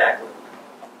a feedback loop?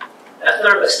 A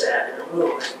thermostat in a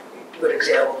room is a good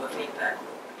example of a feedback loop.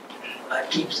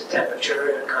 It keeps the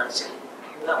temperature at a constant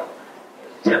level.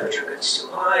 If the temperature gets too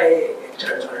high, it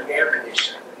turns on an air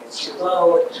conditioner. If it gets too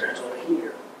low, it turns on a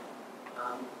heater.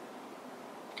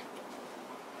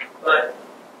 But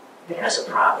it has a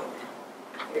problem.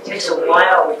 It takes a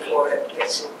while before it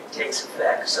takes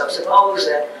effect. So suppose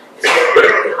that it's a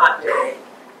really hot day,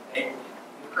 and you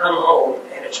come home,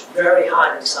 and it's very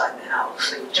hot inside the house.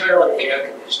 So you turn on the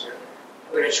air conditioner,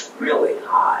 but it's really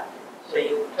hot. So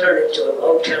you turn it to a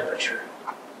low temperature.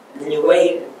 And then you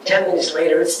wait, and 10 minutes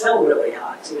later, it's still really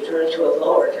hot. So you turn it to a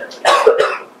lower temperature.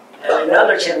 And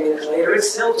another 10 minutes later, it's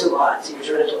still too hot. So you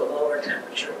turn it to a lower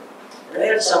temperature. And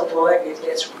then at some point, it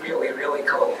gets really, really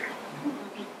cold.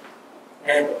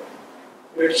 And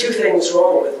there are two things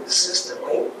wrong with the system.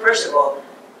 First of all,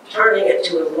 turning it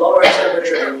to a lower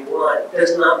temperature than you want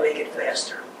does not make it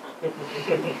faster. A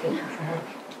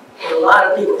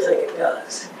lot of people think it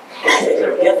does. They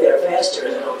can get there faster,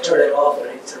 and then they'll turn it off when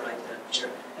it's the right temperature.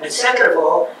 And second of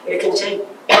all, it can take,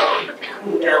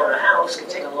 cooling down a house can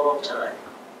take a long time.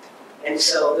 And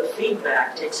so the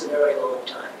feedback takes a very long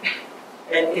time.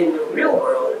 And in the real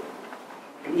world,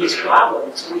 in these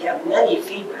problems, we have many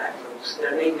feedback loops.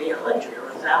 There may be 100 or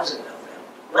 1,000 of them.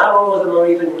 Not all of them are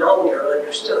even known or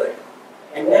understood.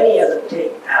 And many of them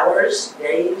take hours,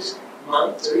 days,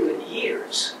 months, or even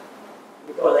years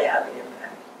before they have an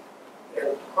impact.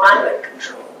 In climate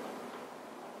control,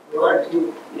 we want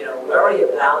to worry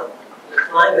about the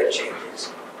climate changes.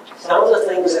 Some of the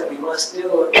things that we must do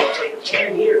will take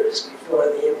 10 years before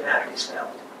the impact is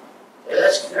felt. And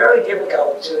that's very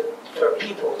difficult for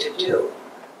people to do,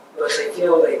 because they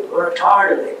feel they've worked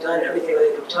hard and they've done everything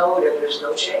they've been told and there's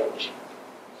no change.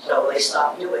 So they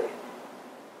stop doing it.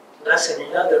 So that's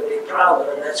another big problem,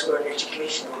 and that's where an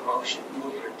educational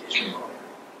movement is required.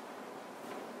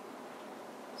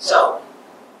 So,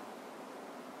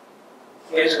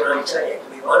 here's what I'm saying.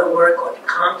 We want to work on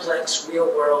complex,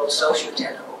 real-world,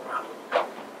 socio-technical problems.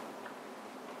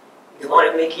 We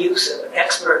want to make use of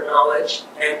expert knowledge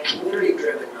and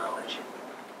community-driven knowledge.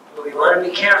 But we want to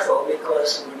be careful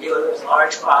because we're dealing with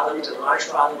large problems, and large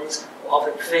problems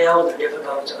often fail, they're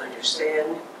difficult to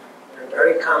understand, they're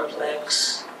very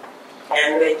complex,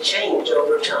 and they change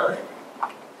over time.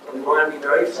 So we want to be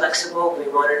very flexible, we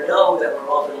want to know that we're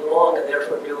often wrong, and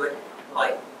therefore do it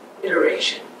by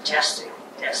iteration, testing,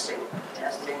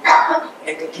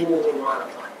 and continually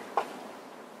modifying.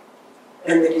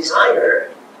 And the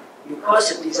designer,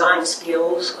 because of design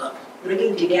skills of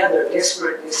bringing together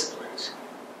disparate disciplines,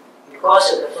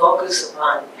 because of the focus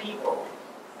upon people,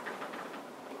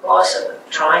 because of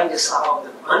trying to solve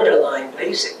the underlying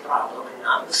basic problem and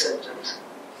not the symptoms,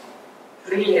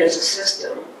 treating it as a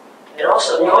system, and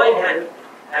also knowing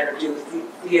how to do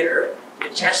theater to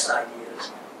test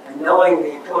ideas, and knowing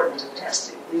the importance of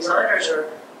testing. Designers are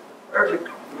a perfect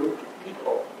group of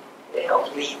people to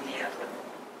help lead the effort.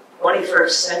 21st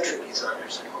century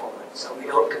designers, I call it, so we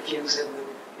don't confuse it with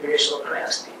traditional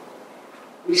craftspeople.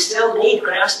 We still need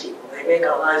craftspeople. They make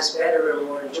our lives better and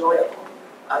more enjoyable.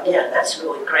 Again, that's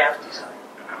really craft design.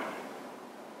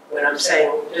 When I'm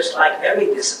saying, just like every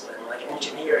discipline, like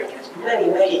engineering has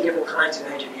many, many different kinds of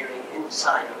engineering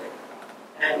inside of it.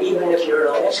 And even if you're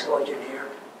an electrical engineer,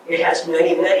 it has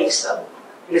many, many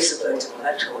sub-disciplines of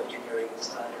electrical engineering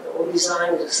inside of it. Well,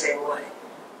 design is the same way.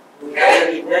 We have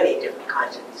many, many different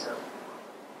kinds of design.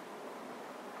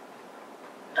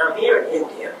 I'm here in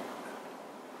India,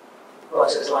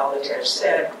 because as Lalitesh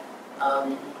said,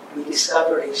 we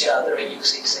discovered each other at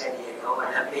UC San Diego,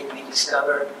 and that made me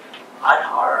discover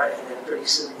Adhara, and then pretty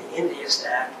soon the India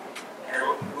stack. And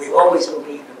we've always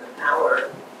believed in the power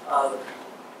of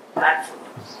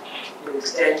platforms to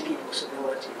extend people's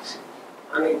abilities.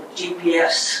 I mean,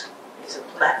 GPS is a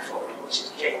platform which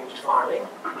has changed farming,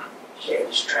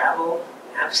 changed travel,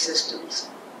 map systems,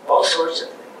 all sorts of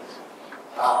things.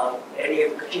 Any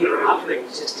of the computer operating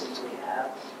systems we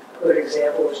have, a good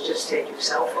example is just take your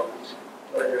cell phones,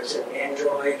 whether it's an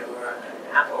Android or an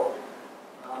Apple.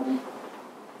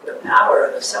 The power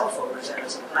of the cell phone is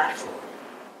as a platform.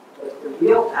 But the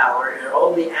real power are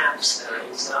all the apps that are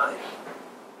inside.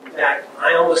 In fact,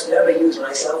 I almost never use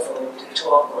my cell phone to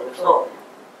talk on the phone.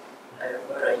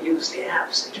 But I use the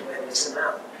apps a tremendous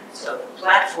amount. So the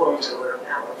platforms are what are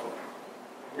powerful.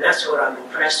 And that's what I'm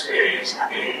impressed with is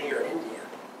happening here in India.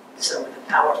 Some of the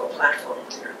powerful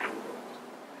platforms that are being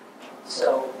built.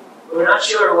 So we're not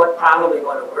sure what problem we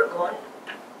want to work on,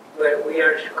 but we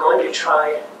are going to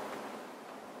try.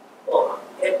 Well,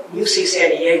 at UC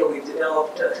San Diego, we've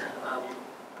developed a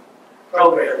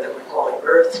program that we're calling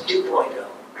Earth 2.0.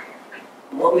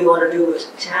 And what we want to do is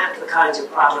attack the kinds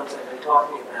of problems I've been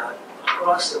talking about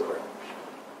across the world.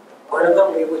 One of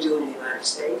them we will do in the United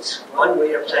States. One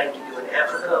we are planning to do in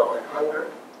Africa or in Hungary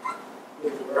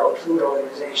with the World Food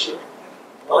Organization.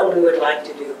 One we would like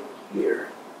to do here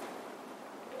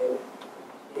in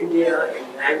India, in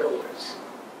Bengaluru.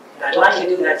 And I'd like to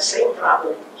do that same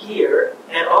problem here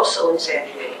and also in San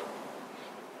Diego.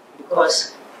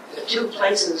 Because the two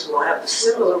places will have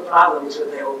similar problems, but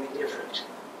they will be different.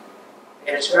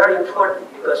 And it's very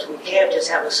important because we can't just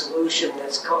have a solution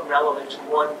that's relevant to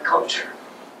one culture.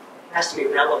 It has to be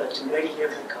relevant to many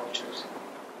different cultures.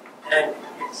 And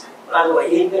by the way,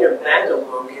 even in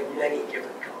Bangalore, we have many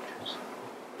different cultures.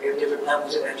 We have different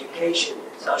levels of education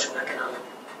and social and economic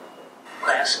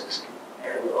classes,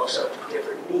 and also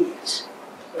different needs.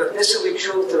 But this will be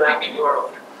true throughout the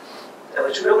world. So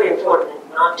it's really important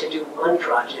not to do one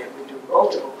project, we do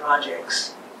multiple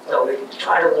projects. So we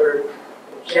try to learn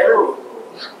the general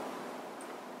rules,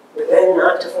 but then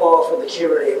not to fall for the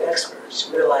tyranny of experts.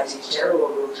 Realize these general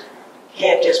rules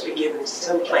can't just be given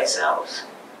someplace else.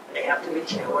 They have to be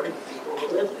tailored to the people who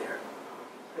live there.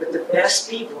 But the best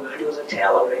people who do the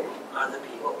tailoring are the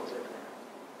people who live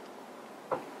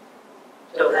there.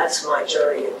 So that's my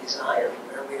journey in design, and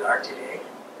where we are today,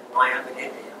 and why I'm in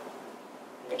India.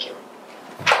 Thank you.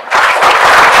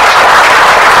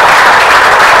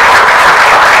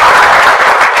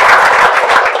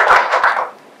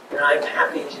 And I'm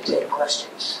happy to take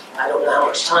questions. I don't know how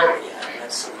much time we have.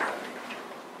 That's I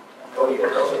don't even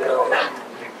know.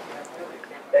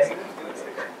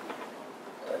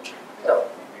 So,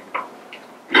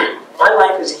 my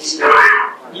life is easier.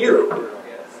 You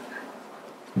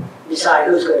decide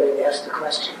who's going to ask the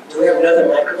question. Do we have another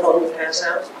microphone to pass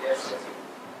out? Yes.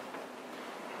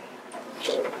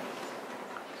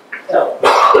 So,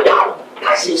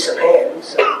 I see some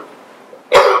hands.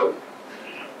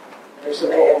 There's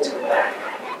some hands in the back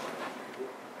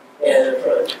and in the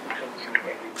front.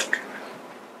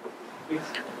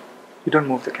 You don't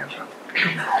move the camera.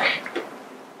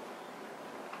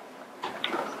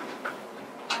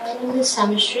 My name is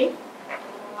Samishri.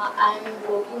 I'm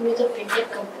working with a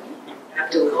fintech company. You have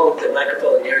to hold the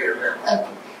microphone near your mouth.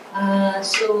 Okay.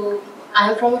 So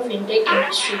I'm from a fintech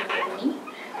industry company.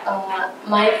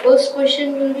 My first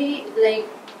question will be like,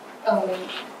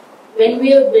 when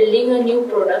we are building a new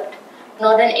product,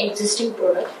 not an existing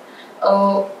product,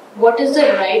 what is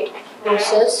the right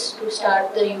process to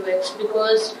start the UX?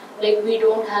 Because like we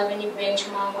don't have any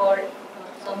benchmark or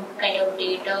some kind of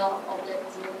data of that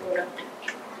new product.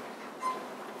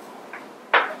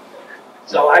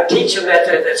 So I teach a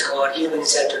method that's called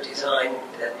human-centric design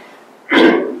that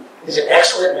is an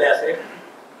excellent method.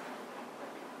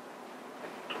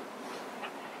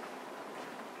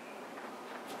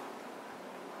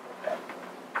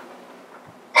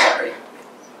 Sorry.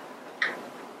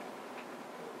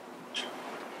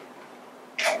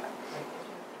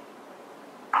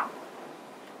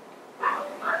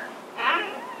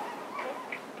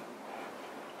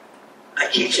 I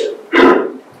teach a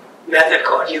method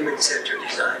called human-centered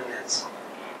design.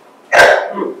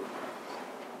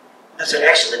 That's an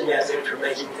excellent method for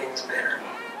making things better.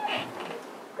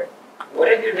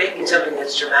 What if you're making something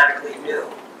that's dramatically new,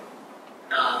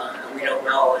 and we don't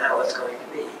know how it's going to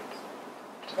be?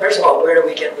 First of all, where do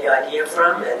we get the idea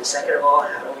from? And second of all,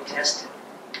 how do we test it?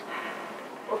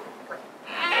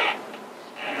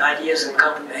 And ideas can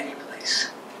come from any place.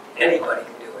 Anybody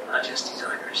can do it, not just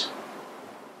designers.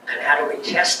 And how do we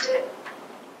test it?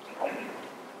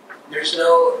 First of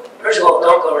all,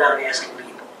 don't go around asking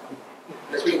people.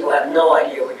 Because people have no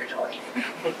idea what you're talking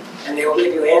about. And they will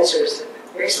give you answers that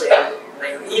basically,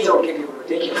 they either will give you a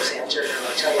ridiculous answer or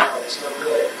they'll tell you, oh, it's no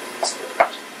good, it's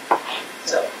different.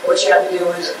 So, what you have to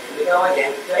do is, here we go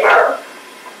again, fair.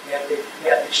 You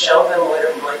have to show them what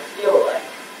it might feel like.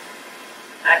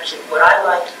 Actually,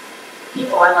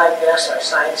 people I like best are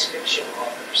science fiction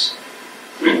authors.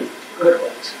 Good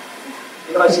ones.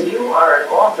 Because if you are an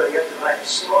author, you have to write a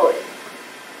story.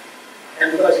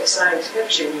 And because it's science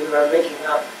fiction, you are making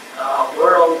up a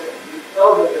world, you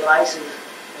fill with devices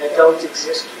that don't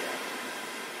exist yet.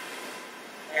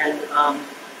 And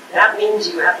that means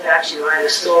you have to actually write a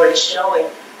story showing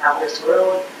how this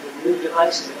world with new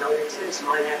devices that don't exist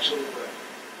might actually work.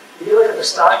 If you look at the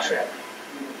Star Trek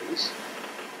movies,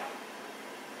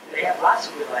 they have lots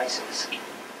of devices,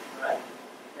 right,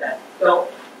 that don't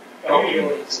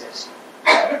really exist.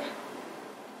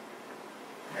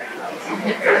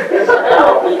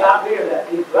 Now, we got rid of that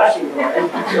big rushing noise.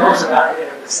 We also got rid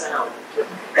of the sound.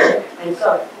 And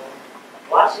so,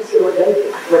 watch and see what they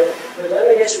do. But let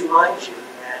me just remind you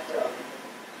that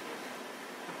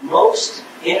most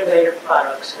innovative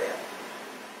products fail.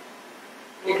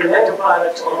 Incremental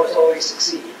products almost always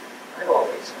succeed. I know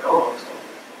always, and almost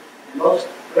always, the most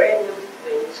brand new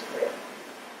things fail.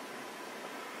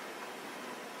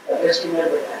 So just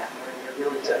remember that when you're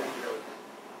really done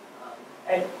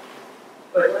building.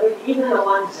 But even the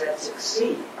ones that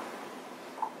succeed,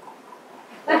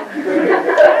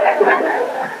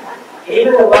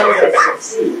 even the ones that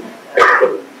succeed,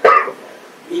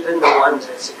 even the ones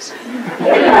that succeed,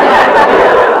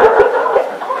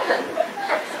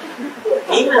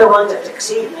 even the ones that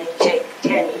succeed may take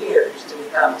 10 years to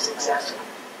become successful.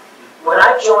 When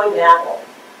I joined Apple,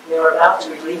 they were about to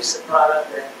release a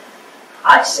product that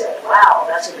I said, wow,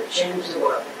 that's going to change the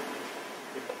world.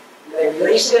 They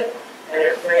released it, and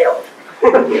it failed.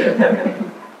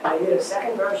 And I did a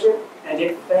second version, and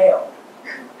it failed.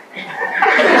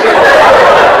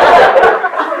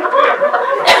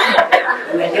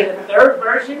 And they did a third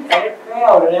version, and it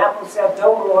failed. And Apple said,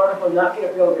 don't worry, we're not going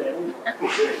to build it anymore.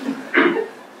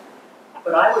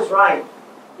 But I was right.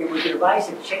 It was a device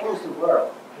that changed the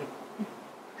world.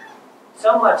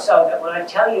 So much so that when I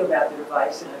tell you about the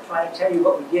device, and I try to tell you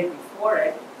what we did before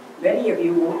it, many of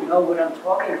you won't know what I'm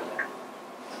talking about.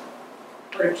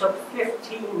 But it took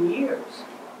 15 years.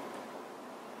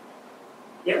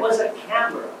 It was a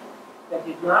camera that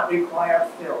did not require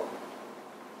film.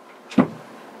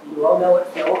 You all know what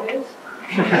film is?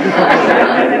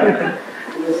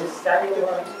 It was a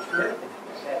cellular strip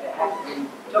that we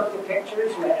took the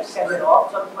pictures, you had to send it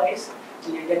off someplace,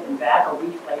 so you get them back a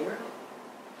week later.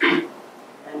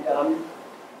 And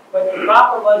but the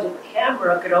problem was that the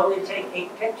camera could only take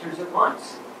 8 pictures at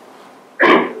once.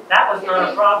 That was not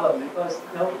a problem because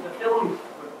the films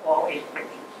were all 8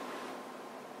 pictures.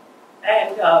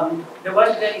 And there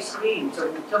wasn't any screen, so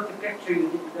when you took the picture, you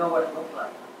didn't know what it looked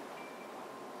like.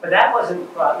 But that wasn't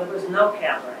the problem. There was no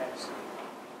camera had a screen.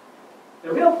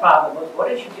 The real problem was, what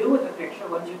did you do with the picture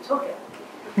once you took it?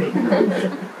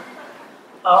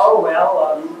 Oh, well,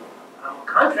 I'm a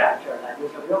contractor, and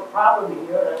there's a real problem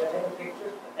here, and I'm going to take a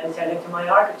picture and send it to my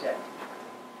architect.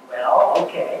 Well,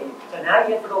 okay, so now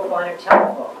you have to go find a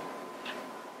telephone.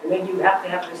 And then you have to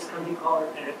have this something called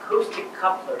an acoustic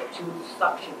coupler, 2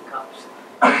 suction cups.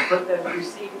 You put the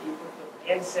receiver, you put the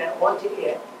handset onto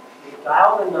it, you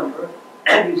dial the number,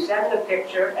 and you send the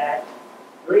picture at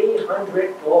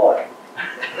 300 baud.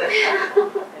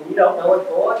 And you don't know what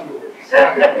baud means.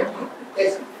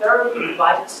 It's 30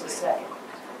 bytes a second.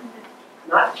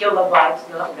 Not kilobytes,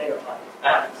 not megabytes.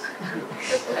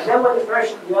 And then when the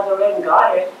person at the other end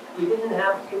got it, we didn't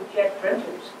have inkjet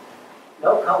printers.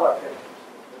 No color printers.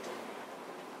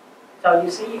 So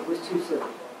you see, it was too simple.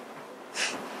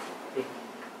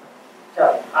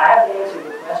 So I have to answer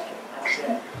your question. I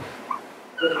said,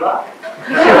 good luck.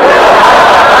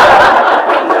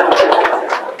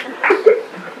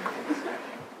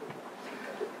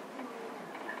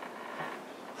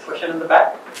 Question in the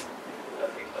back?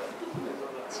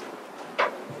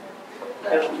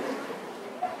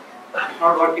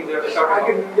 Not working there. I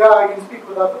can speak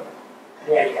without them.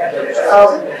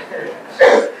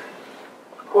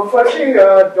 Well, firstly,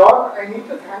 Doc, I need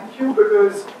to thank you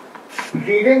because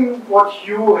reading what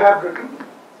you have written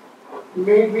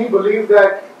made me believe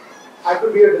that I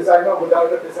could be a designer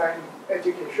without a design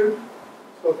education.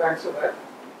 So thanks for that.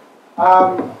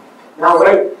 Now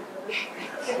wait.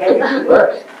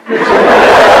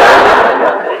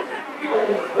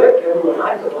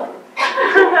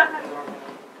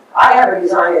 I have a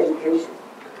design education.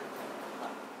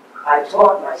 I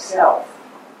taught myself,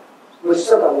 which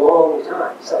took a long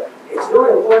time. So it's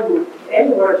really important,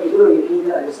 any work you do, you need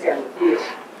to understand the field,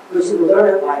 which you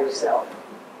learn it by yourself.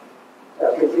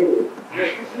 So continue.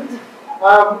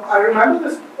 I remember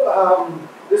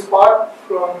this part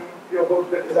from your book,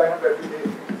 The Design of Everyday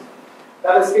Things,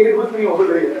 that has stayed with me over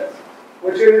the years,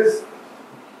 which is,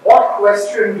 what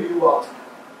question do you ask?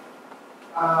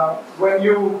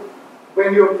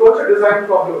 When you approach a design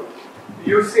problem, do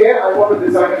you say, I want to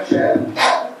design a chair?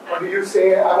 Or do you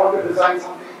say, I want to design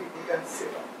something people can sit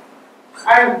on?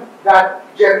 And that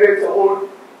generates a whole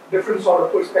different sort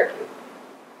of perspective.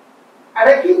 And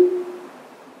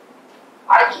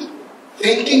I keep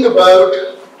thinking about,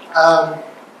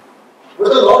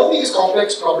 with a lot of these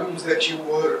complex problems that you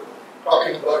were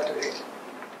talking about today,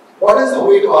 what is the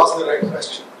way to ask the right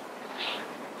question?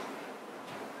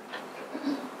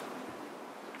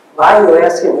 Why are you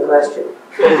asking the question?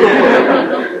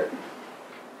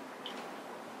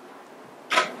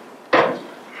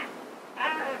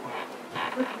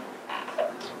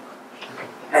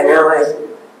 And now,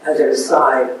 as an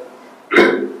aside,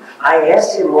 I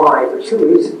asked him why for 2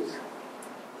 reasons.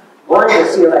 One, to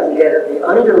see if I can get at the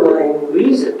underlying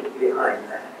reason behind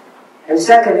that. And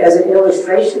second, as an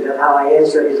illustration of how I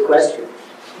answered his question.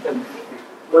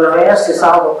 when I'm asked to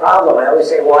solve a problem, I always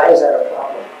say, why is that a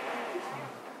problem?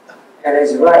 And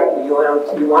it's right, you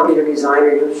want me to design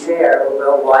a new chair,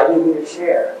 well, why do you need a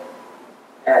chair?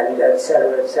 And et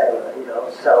cetera, you know.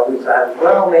 So we thought,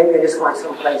 well, maybe I just want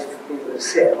some place for people to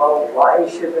sit. Well, why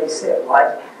should they sit?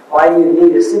 Why do you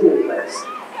need a sitting place?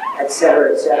 Et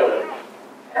cetera, et cetera.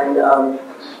 And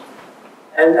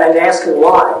asking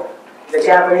why. The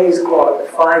Japanese call it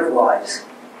the 5 whys.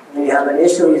 When you have an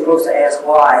issue, you're supposed to ask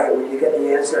why, and when you get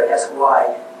the answer, ask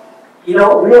why. You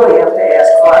don't really have to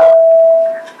ask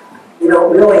 5. You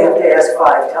don't really have to ask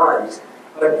 5 times,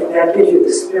 but that gives you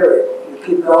the spirit. You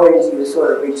keep going until you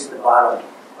sort of reach the bottom,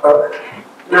 or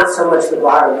not so much the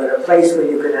bottom, but a place where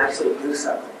you can actually do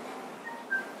something.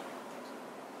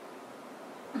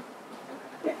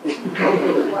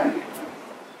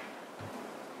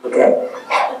 Okay.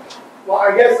 Well,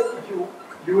 I guess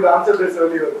you would answer this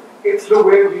earlier. It's the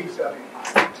way we've done it.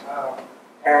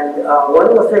 And one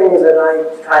of the things that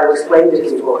I try to explain to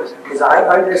people is I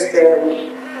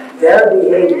understand their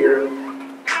behavior.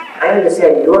 I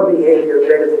understand your behavior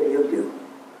better than you do,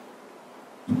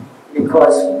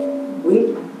 because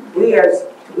we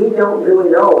don't really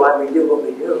know why we do what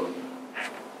we do.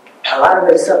 A lot of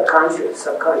it is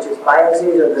subconscious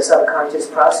biases or the subconscious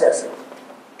processing.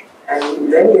 And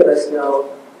many of us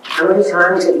know, how many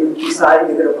times have you decided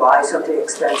you're going to buy something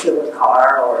expensive, a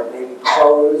car, or maybe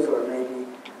clothes, or maybe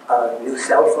a new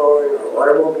cell phone, or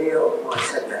automobile,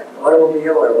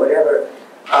 automobile or whatever,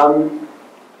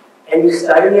 and you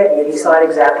study it, and you decide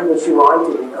exactly what you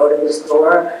want, and you go to the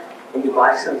store, and you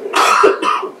buy something.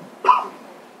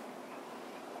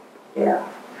 Yeah.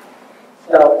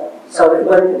 So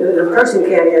when the person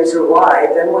can't answer why,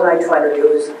 then what I try to do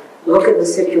is look at the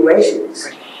situations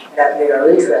that they are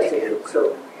interested in.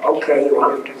 So, okay, you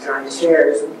want to design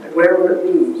chairs, where will it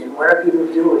be, and what are people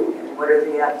doing, and what are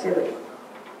the activity?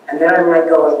 And then I might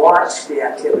go and watch the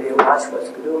activity and watch what's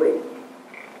doing,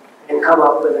 and come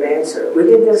up with an answer. We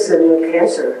did this in the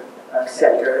cancer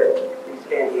center in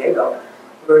San Diego,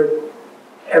 where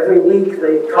every week,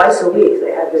 twice a week,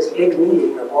 they had this big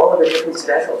meeting of all of the different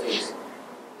specialties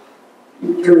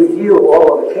to review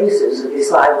all of the cases and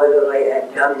decide whether they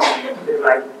had done the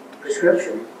right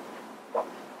prescription.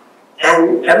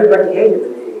 And everybody hated the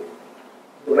meeting. It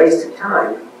was a waste of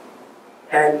time.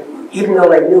 And even though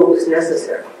they knew it was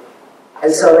necessary.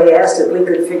 And so they asked if we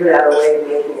could figure out a way of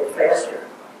making it faster.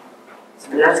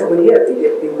 And that's what we did.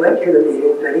 We went to the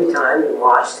meeting many times and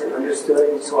watched and understood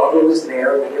and saw who was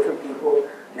there and the different people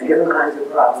and different kinds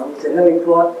of problems. And then we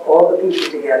brought all the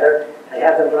people together and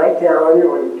had them write down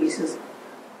on pieces,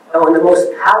 on the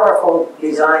most powerful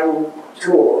design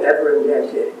tool ever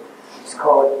invented. It's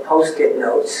called Post-it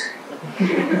notes.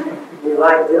 You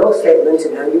write little statements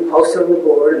and then you post them on the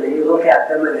board and then you look at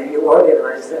them and then you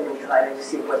organize them and try to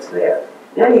see what's there.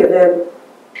 In any event,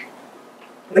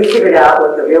 we figured out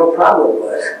what the real problem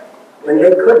was when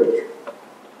they couldn't.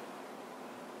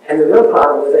 And the real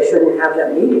problem was they shouldn't have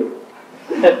that meeting.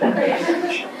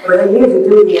 But they needed to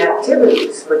do the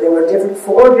activities, but there were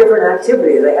 4 different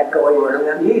activities they had going on in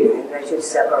that meeting, and they should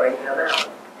separate them out.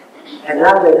 And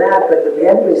not only that, but the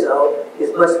end result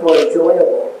is much more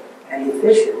enjoyable and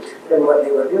efficient than what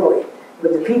they were doing.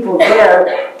 But the people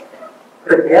there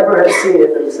could never have seen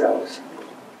it themselves.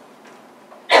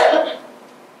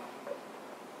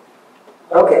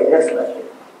 Okay, next question.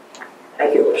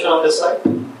 Thank you. Question on this side.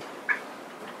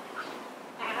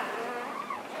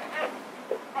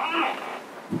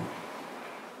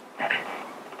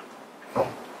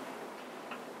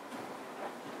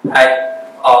 Hi.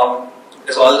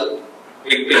 It's all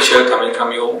big picture coming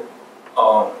from you.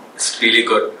 It's really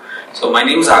good. So my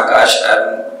name is Akash.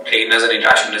 I'm trained as an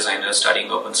interaction designer studying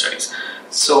urban studies.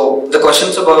 So the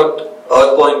questions about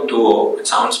Earth 2.0, it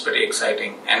sounds pretty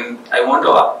exciting, and I want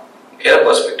to get a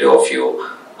perspective of you.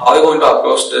 How are you going to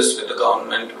approach this with the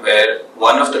government, where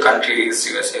one of the countries,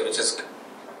 USA, which is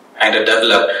kind of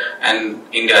developed, and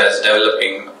India is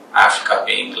developing, Africa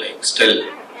being like still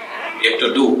yet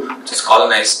to do, which is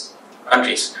colonized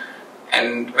countries.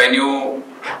 And when you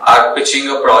are pitching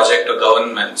a project to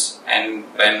governments, and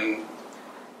when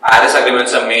Paris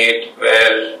agreements are made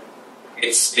where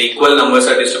it's the equal numbers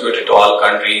are distributed to all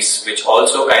countries, which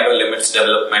also kind of limits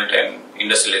development and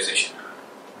industrialization.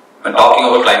 When talking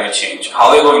about climate change, how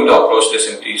are you going to approach this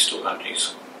in these 2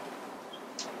 countries?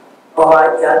 Well,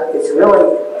 it's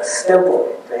really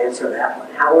simple to answer that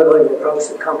one. How we're going to approach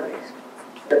the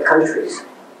countries.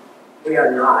 We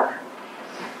are not.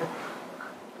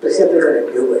 We're simply going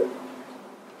to do it.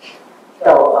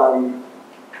 So,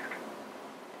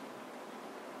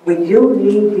 we do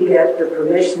need to get the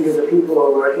permission of the people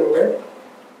we're working with,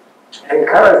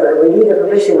 encouragement. We need the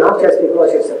permission not just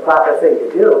because it's the proper thing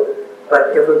to do,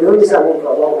 but if we're doing something for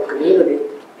a local community,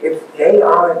 if they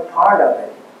aren't part of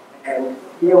it, and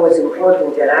it's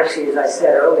important, and actually, as I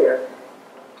said earlier,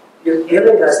 you're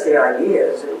giving us the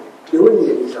ideas and doing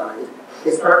the designs,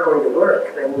 it's not going to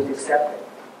work. They won't accept it.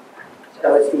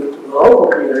 So it's the local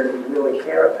community we really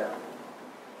care about.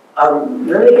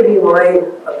 Let me give you my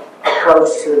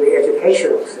approach to the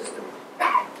educational system,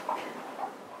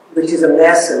 which is a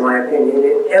mess, in my opinion,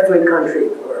 in every country in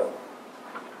the world.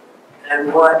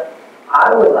 And what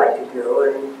I would like to do,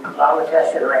 and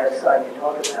Lalitesh and I have started to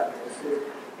talk about this, is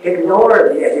ignore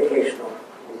the educational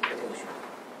institution,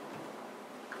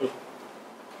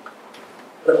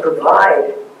 but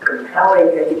provide compelling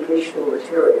educational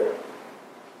material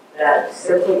that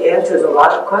simply answers a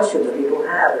lot of questions that people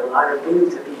have and a lot of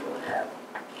needs that people have.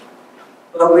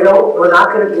 But we're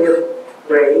not going to give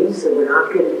grades, and we're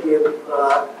not going to give,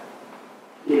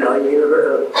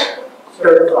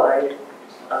 certified,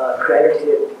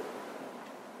 accredited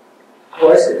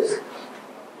courses.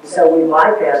 So we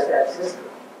bypass that system.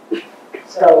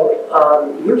 So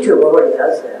YouTube already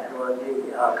does that. Or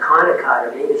the Khan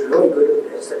Academy is really good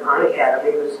at this. The Khan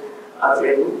Academy was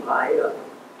written by an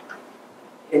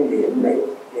Indian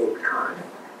named Khan,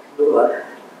 who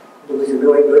was a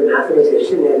really good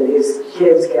mathematician, and his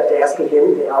kids kept asking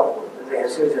him to help with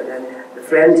answers, and then the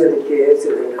friends of the kids,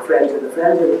 and then the friends of the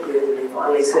friends of the kids, and he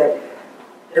finally said,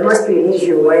 there must be an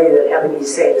easier way than having you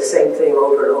say the same thing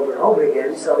over and over and over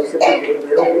again, so he simply made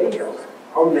little videos,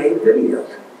 homemade videos,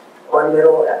 on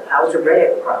little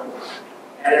algebraic problems.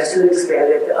 And I soon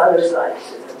expanded to other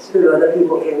sciences, and soon other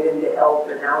people came in to help,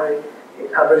 and now it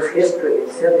covers history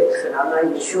and civics, and I'm not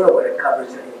even sure what it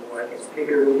covers anymore. It's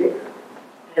bigger and bigger.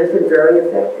 And it's been very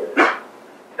effective.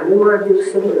 And we want to do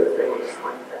similar things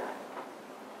like that.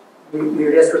 We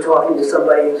just were talking to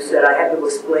somebody who said, I had to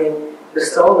explain the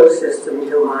solar system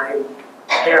to my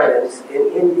parents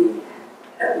in Hindi.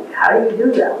 And how do you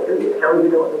do that? How do you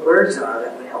know what the words are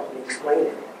that would help me explain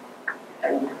it?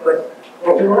 But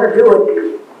what we want to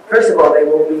do, first of all, they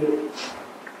will be,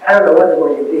 I don't know what they're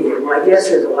going to be. My guess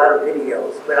is a lot of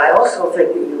videos. But I also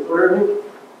think that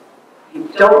you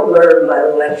don't learn by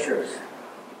the lectures.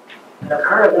 The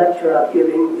current lecture I'm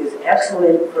giving is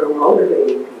excellent for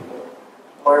motivating people,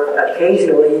 or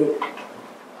occasionally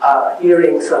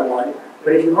hearing someone.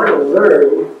 But if you want to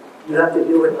learn, you have to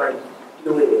do it by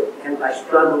doing it, and by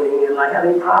struggling, and by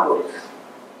having problems.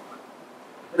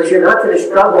 But you're not going to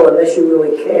struggle unless you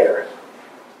really care.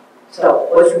 So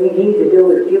what we need to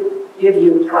do is give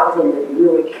you a problem that you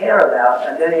really care about,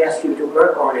 and then ask you to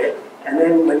work on it, and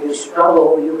then when you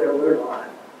struggle, you're going to learn a lot.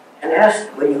 And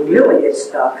when you really get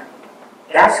stuck,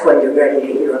 that's when you're ready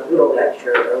to hear a little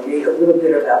lecture or read a little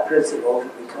bit about principles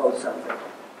and be told something.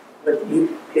 But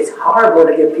it's horrible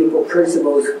to give people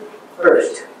principles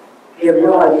first. You have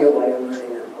no idea why you're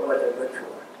learning them or what they're good for.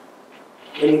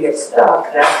 When you get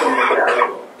stuck, that's when you're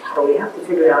valuable. So we have to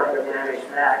figure out how to manage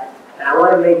that. And I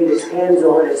want to make it as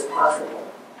hands-on as possible.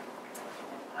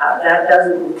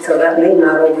 So that may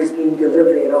not always mean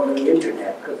delivering it over the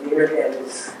internet, because the internet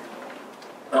is,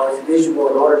 it's visual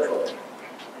and auditory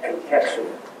and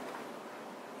textual.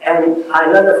 And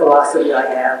another philosophy I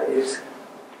have is,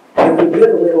 if we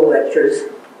give little lectures,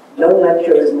 no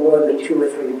lecture is more than 2 or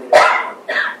 3 minutes long.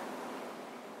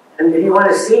 And if you want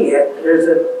to see it, there's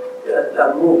a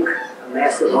MOOC, a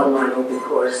massive online open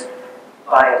course,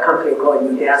 by a company called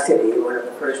Udacity, one of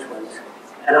the first ones.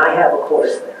 And I have a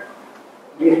course there.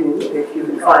 If you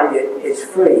can find it, it's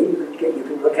free. You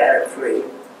can look at it free.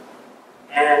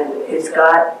 And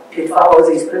it follows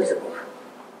these principles.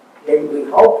 We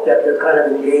hope that they're kind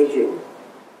of engaging,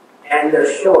 and they're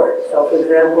short. So, for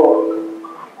example,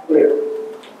 here.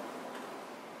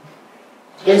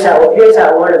 Here's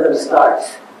how one of them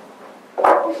starts.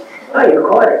 Oh, you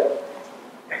caught it.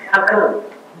 How come?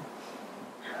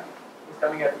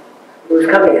 It was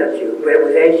coming at you, but it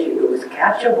was at you. It was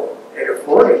catchable. It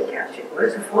afforded catching. What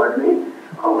does afford mean?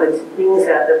 Oh, it means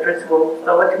that the principal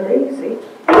throw it to me, see?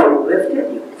 You lift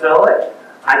it, you throw it.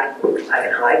 I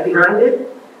can hide behind it.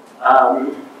 I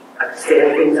can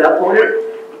stand things up on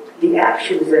it. The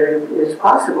actions that is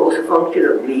possible is a function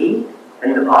of me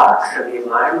and the box and the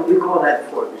environment. We call that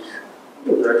affordance.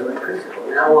 You learn my principle.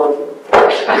 Now, well,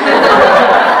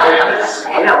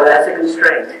 that's a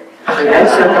constraint. The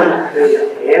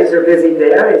hands are busy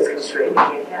there, it's constrained, you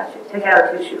can't catch it. Take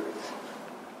out a tissue.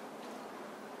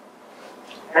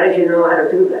 How did you know how to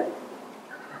do that?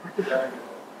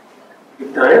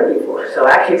 You've done it before, so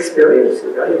actually experience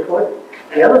is very important.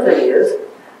 The other thing is,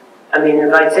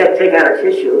 if I said take out a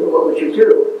tissue, what would you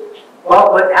do?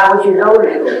 Well, but how would you know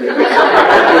that?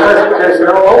 Because there's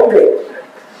no opening.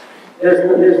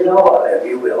 There's no, if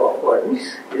you will,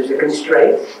 affordance. There's a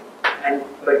constraint.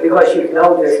 But because you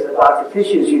know this about the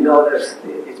tissues, you know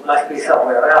it must be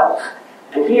somewhere else.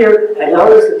 And here, I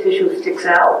notice the tissue sticks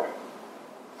out.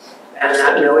 And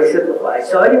I can always simplify.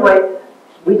 So anyway,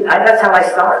 that's how I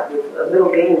start, with a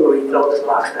little game where we throw this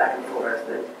box back and forth.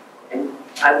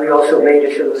 And we also made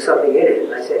sure there was something in it.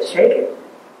 And I said, shake it.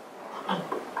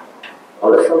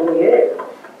 Oh, there's something in it.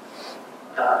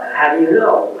 How do you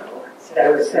know? Well, et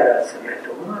cetera, it's a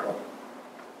mental model.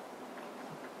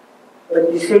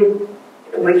 But you see,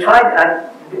 we tried,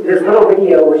 this little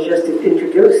video was just to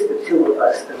introduce the two of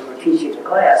us that were teaching the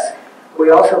class. We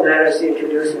also managed to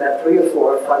introduce about 3 or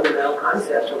 4 fundamental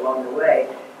concepts along the way.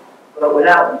 But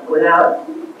without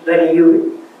letting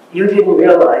you didn't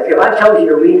realize, if I told you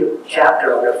to read a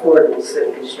chapter on affordance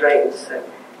and constraints,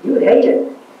 you would hate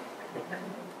it.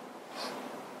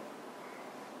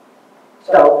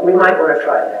 So we might want to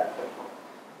try that.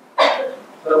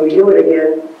 But we do it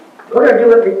again. We're going to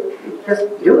do it, just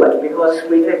do it, because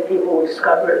we think people will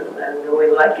discover it and we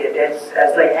like it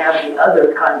as they have the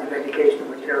other kinds of educational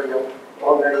material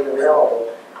already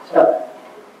available. So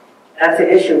that's an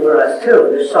issue for us too.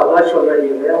 There's so much already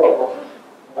available.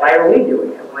 Why are we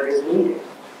doing it? What is needed?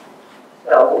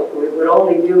 So we would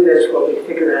only do this when we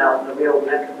figure out the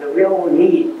real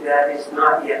need that is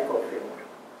not yet fulfilled.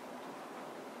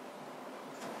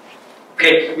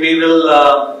 Okay, we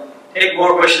will take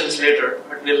more questions later,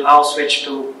 but we'll now switch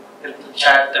to the little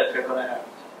chat that we're going to have.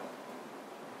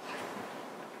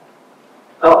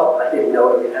 Oh, I didn't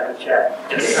know we had a chat.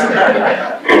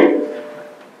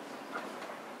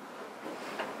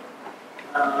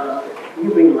 You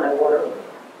bring my water.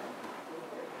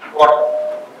 Water.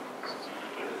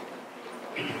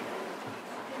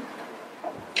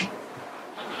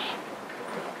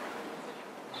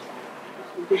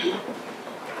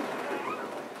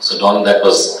 So Don, that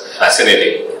was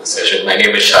fascinating session. My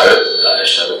name is Sharad,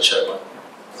 Sharad Sharma.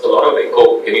 There's a lot of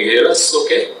echo. Can you hear us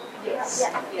okay? Yes.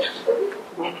 Yeah.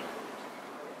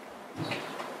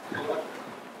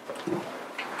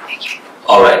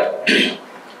 All right.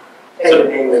 So,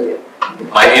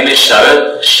 my name is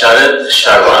Sharad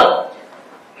Sharma.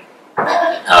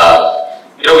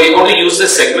 We're going to use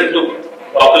this segment to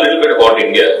talk a little bit about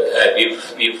India.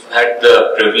 We've had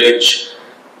the privilege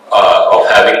of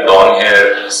having Don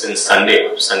here since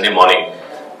Sunday morning.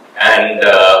 And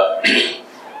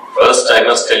first I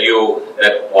must tell you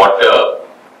that what a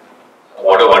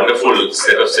wonderful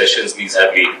set of sessions these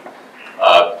have been.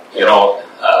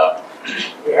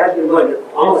 They have been good.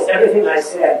 Almost everything I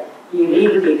said, you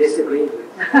need to be disagreed with.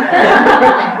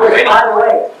 Which, by the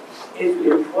way, is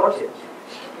important,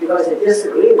 because the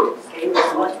disagreements gave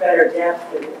us much better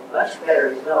depth and much better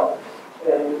result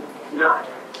than not.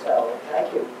 So,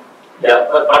 thank you. Yeah,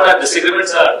 but our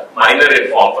disagreements are minor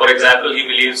in form. For example, he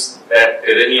believes that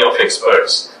tyranny of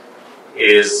experts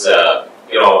is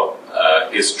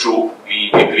true.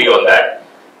 We agree on that.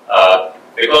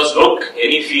 Because look,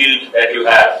 any field that you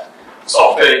have,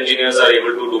 software engineers are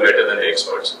able to do better than the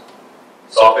experts.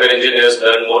 Software engineers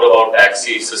learn more about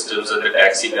taxi systems than the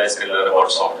taxi guys can learn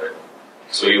about software.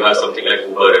 So you have something like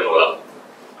Uber and Ola.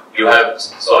 You have,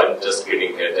 so I'm just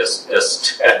kidding here, our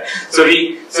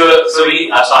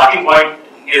starting point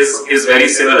is very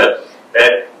similar,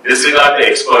 that disregard the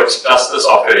experts, trust the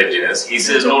software engineers. He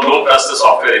says, no, don't trust the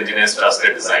software engineers, trust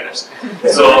the designers.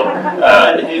 So,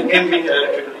 you can be an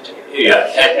electrical engineer. Yeah,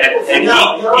 and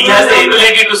he has the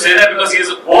ability to say that because he is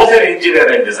both an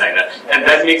engineer and designer, and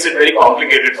that makes it very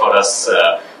complicated for us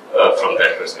from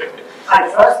that perspective. I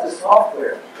trust the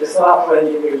software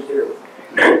engineers do.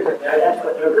 That's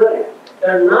what they're good at.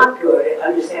 They're not good at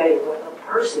understanding what the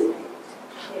person needs.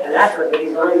 And that's what the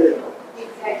designers do.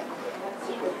 Exactly.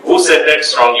 Who said that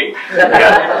strongly?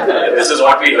 Yeah. This is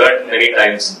what we heard many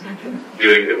times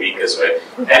during the week as well.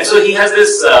 And so he has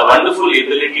this wonderful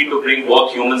ability to bring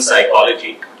both human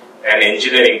psychology and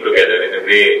engineering together in a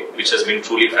way which has been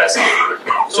truly fascinating.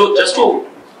 So just to,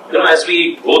 as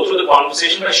we go through the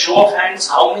conversation, by show of hands,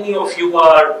 how many of you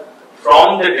are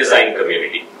from the design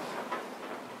community?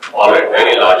 All right,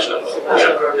 very large number.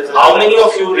 Yeah. How many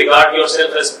of you regard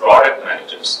yourself as product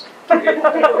managers?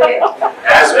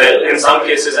 As well, in some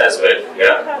cases as well.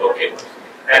 Yeah, okay.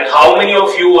 And how many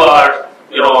of you are,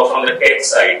 from the tech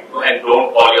side and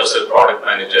don't call yourself product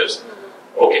managers?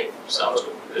 Okay, sounds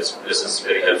good. This is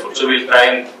very helpful. So we'll try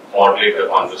and moderate the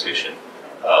conversation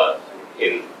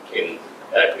in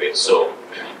that way. So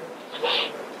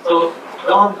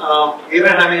Don, we were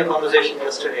having a conversation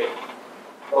yesterday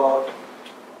about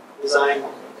design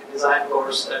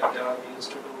course that we used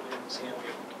to do in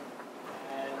CMU.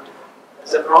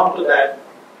 a prompt to that,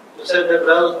 you said that,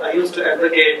 well, I used to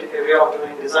advocate a way of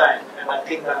doing design, and I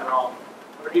think I'm wrong.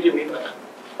 What did you mean by that?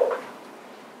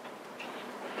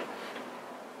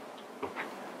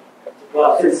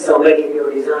 Well, since so many of you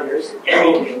are designers,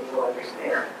 you will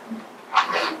understand.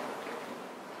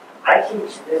 I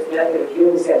teach this method of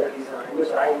human-centered design, which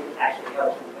I actually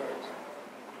helped invent.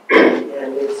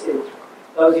 And it's in,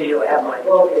 those of you who have my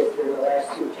book, it's in the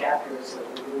last 2 chapters of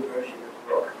the new version of the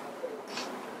book.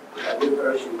 A new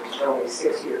version is only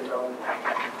 6 years old.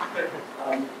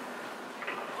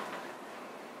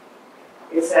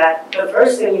 It's that the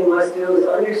first thing you must do is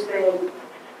understand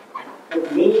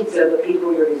the needs of the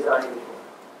people you're designing for.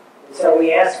 And so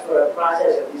we ask for a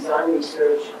process of design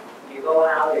research. You go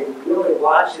out and you really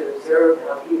watch and observe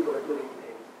how people are doing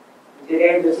things. And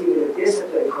today there's even a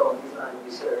discipline called design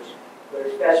research, where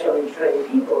specially trained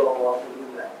people will often do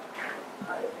that.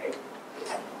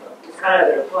 It's kind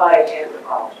of an applied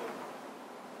anthropology.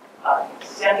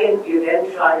 Second, you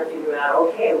then try to figure out,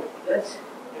 okay, let's,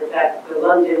 in fact, the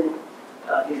London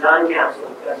Design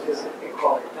Council does this, they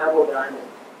call it double diamond.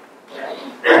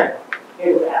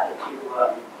 Here's what happens.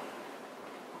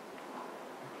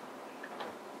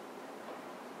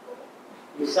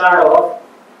 You start off,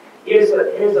 here's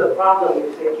the problem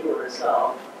you think you want to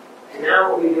solve. And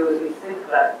now what we do is we think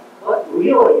about what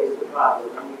really is the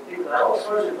problem. And we think about all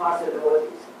sorts of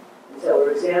possibilities. And so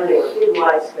we're examining a big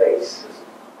wide space.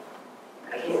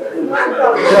 I can't do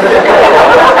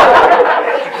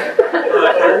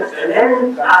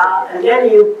and then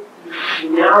you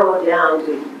narrow it down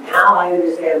to, now I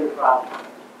understand the problem.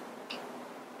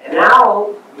 And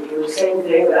now you do the same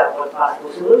thing about what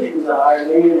possible solutions are, and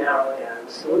then you narrow down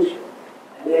the solution.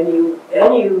 And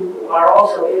then you are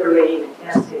also iterating and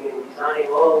testing and designing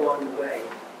all along the way.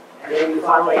 And then you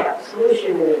finally have a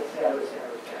solution, and et cetera, et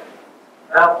cetera, et cetera.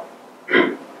 Well,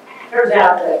 turns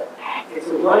out that it's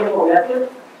a wonderful method.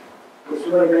 It's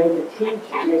really made to teach.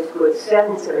 It makes good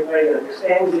sense. Everybody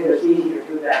understands it. It's easy to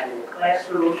do that in the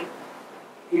classroom.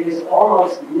 It is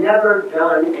almost never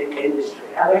done in industry.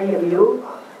 How many of you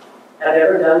have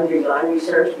ever done design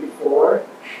research before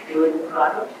doing the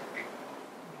product?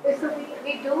 So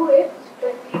we do it,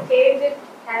 but we change it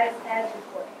as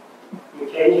required. You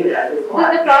change it as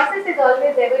required. So the process is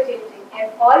always ever changing,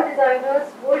 and all designers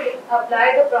would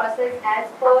apply the process as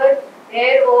per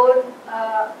their own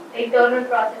internal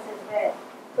process as well.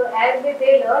 So as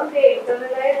they learn, they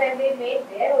internalize and they make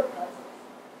their own process.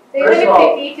 So even if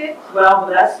they teach it. Well,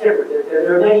 that's different.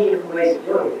 There are many different ways of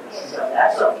doing this, so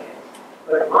that's okay.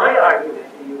 But my argument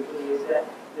usually is that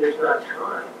there's not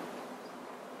time.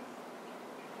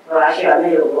 So actually, I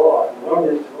made a law,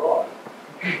 Norman's law.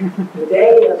 The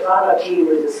day the product team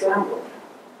is assembled,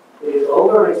 it is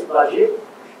over its budget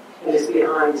and it's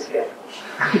behind schedule.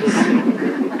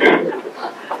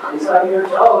 And so you're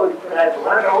told that you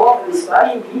want to go off and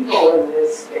study people in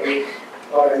this state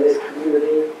or in this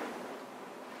community.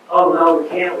 Oh no, we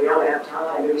can't, we don't have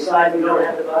time. And besides, we don't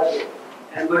have the budget.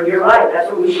 But you're right, that's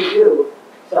what we should do.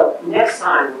 So next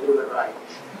time we'll do it right.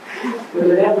 Because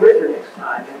it never is the next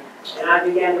time. And I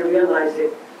began to realize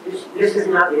that this is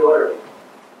not the order.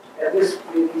 That this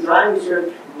design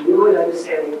research, really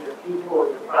understanding the people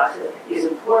and the process is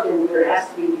important. There has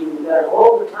to be being done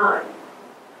all the time.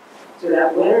 So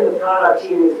that when the product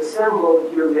team is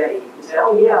assembled, you're ready. You can say,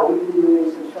 oh yeah, we've been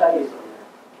doing some studies on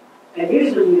that. And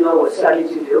usually you know what studies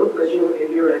to do, because if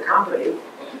you're in a company,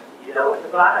 you know what the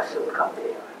products of the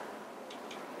company are.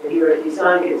 If you're a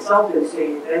design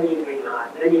consultancy, then you may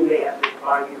not. Then you may have to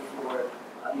argue for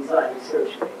a design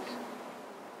research phase.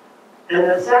 And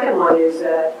the second one is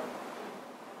that,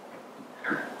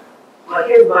 well,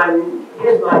 here's my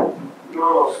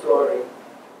normal story.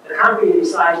 The company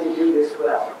decides to do this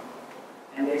well.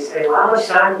 And they say, well, how much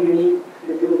time do you need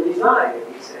to do the design?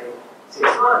 And you say, 6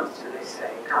 months. And they say,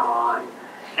 come on.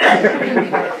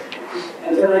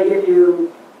 And so they give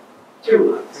you 2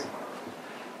 months.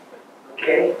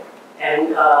 Okay?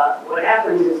 And what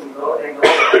happens is they go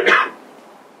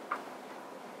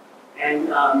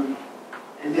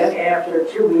and then after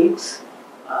 2 weeks,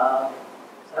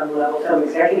 some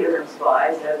executive comes by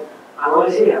and says, I want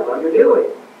to see what you're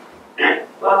doing.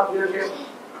 Well,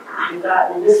 you've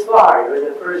gotten this far. You're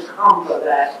in the first hump of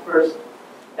that first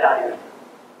diamond.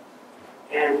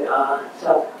 And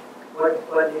so what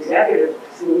the executive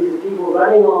sees is people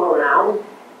running all around,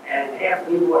 and half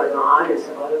the people are gone in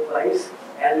some other place,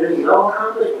 and there's no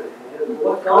accomplishment.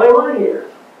 What's going on here?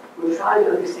 We're trying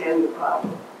to understand the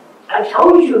problem. I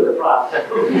told you the problem.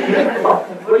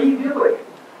 What are you doing?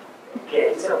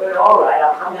 Okay, so but all right,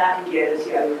 I'll come back again and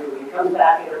see how you're doing. He comes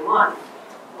back in a month.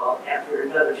 Well, after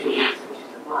another 2 weeks, which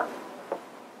is a month.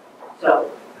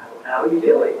 So How are you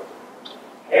doing?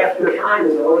 Half your time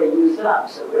is already used up,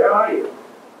 so where are you?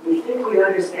 We think we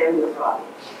understand the problem.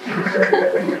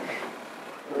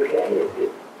 Okay?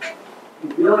 You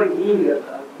really need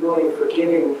a really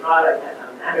forgiving product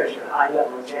manager,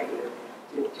 high-level executive,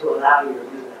 to allow you to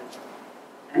do that.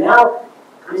 And now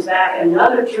comes back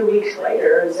another 2 weeks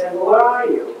later and says, well, where are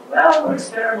you? Well, we're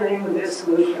experimenting with this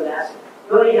solution or that.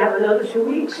 You only have another 2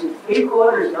 weeks, and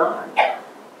 3/4 gone.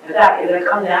 In fact, if they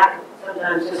come back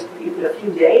sometimes just even a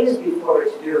few days before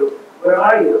it's due, where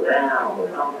are you?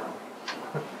 No.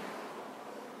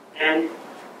 And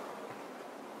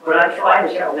what I try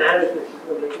to tell management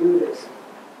when they do this,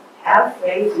 have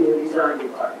faith in your design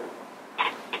department.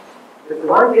 But the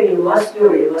one thing you must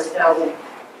do, you must tell them,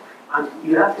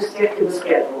 you have to stick to the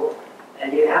schedule,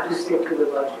 and you have to stick to the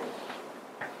budget.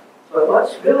 But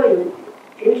what's really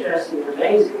interesting and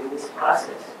amazing in this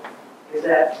process is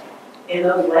that in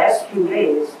those last few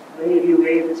days, many of you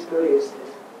may have experienced this,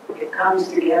 it comes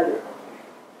together.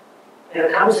 And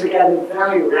it comes together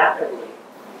very rapidly.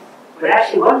 But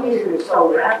actually, one reason it's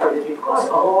so rapid is because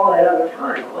of all that other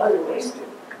time. It wasn't wasted.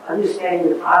 Understanding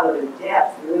the problem in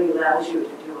depth really allows you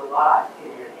to do a lot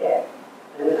in your head.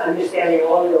 And then understanding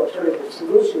all the alternative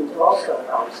solutions also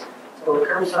helps. So when it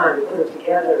comes time to put it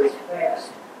together, it's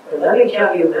fast. But let me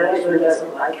tell you, management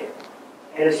doesn't like it.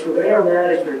 And it's rare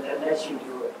management that lets you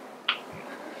do it.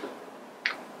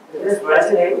 Does this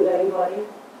resonate with anybody?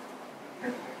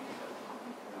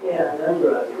 Yeah, a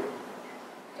number of you.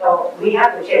 So we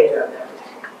have to change our method.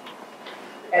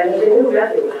 And there's a new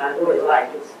method that I really like.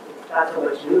 It's not so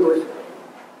much new as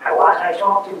I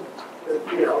talk to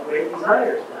great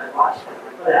designers, and I watch them.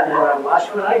 For that matter, I watch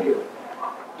what I do.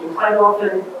 And quite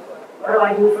often, what do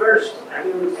I do first? I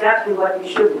do exactly what you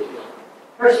should do.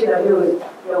 First thing I do is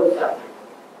build something.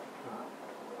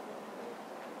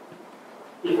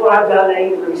 Before I've done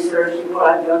any research, before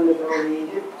I've done the building,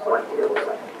 just build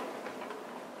something.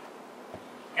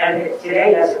 And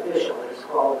today that's official. It's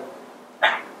called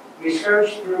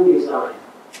research through design.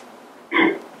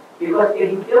 Because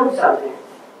if you build something,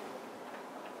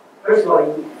 first of all,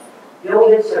 you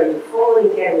build it so you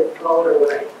fully get it thrown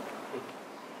away.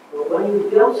 But when you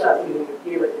build something and you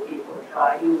give it to people to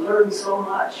try, you learn so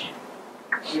much.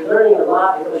 You're learning a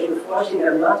lot because you're forcing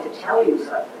them not to tell you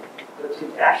something, but to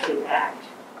actually act.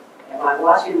 And by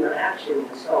watching their actions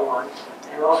and so on,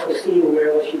 and also seeing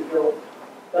where what you built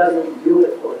doesn't do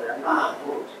it for them,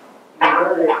 you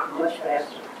learn it much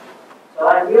faster. So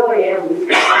I really am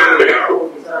reconsidering the whole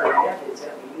design methods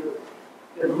that we use.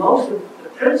 But most of the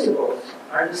principles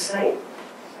are the same.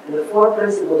 And the 4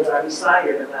 principles are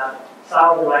decided about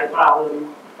solve the right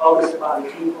problem, focus upon the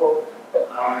people,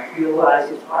 utilize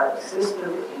it as part of the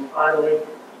system, and finally,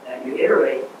 that you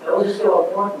iterate. Those are still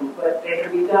important, but they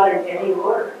can be done in any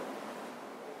order.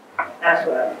 That's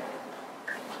what I mean.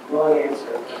 Long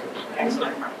answer.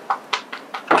 Excellent.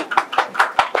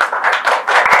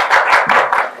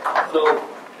 So,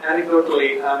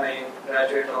 anecdotally, I'm a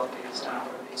graduate of the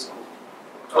Stanford School.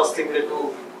 First thing they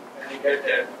do when you get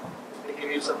there, they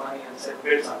give you some money and say,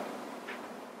 build something.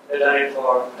 They've done it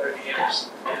for 30 years.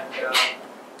 And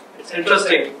it's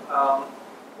interesting.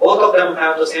 Both of them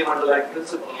have the same underlying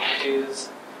principle, which is,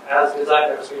 as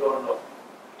designers, we don't know.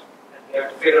 And we have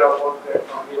to figure out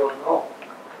what we don't know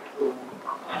to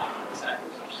understand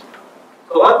users.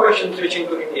 So one question, switching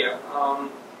to India.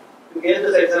 You gave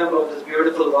this example of this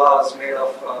beautiful vase made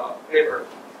of paper.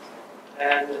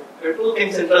 And there were 2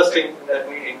 things interesting in that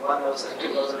meeting. One was that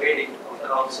it was a lady of the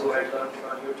house who had learned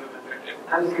on YouTube and built it.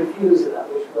 I was confused about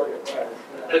which one it was.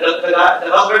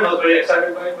 The husband was very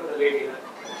excited by it, but the lady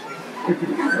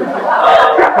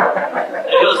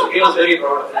he was very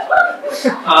proud of it.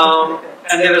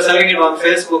 And they were selling it on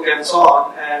Facebook and so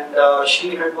on. And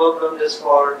she had worked on this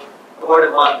for about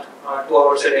a month, 2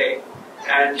 hours a day.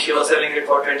 And she was selling it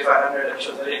for $2,500, and she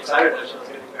was very excited that she was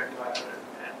getting $2,500.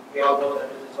 And we all know that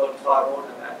it is worth far more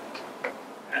than that.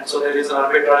 And so there is an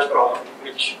arbitrage problem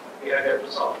which we are here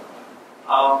to solve.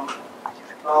 Now,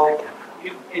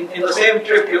 in the same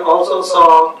trip, you also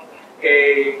saw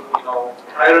a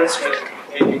ironsmith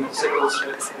making sickles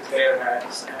with his bare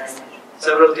hands, and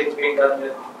several things being done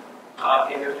with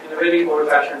in a very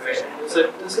old-fashioned way. And you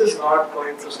said this is not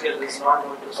going to scale. This is not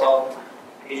going to solve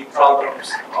the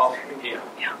problems of India.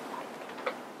 Yeah.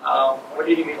 What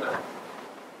did you mean by that?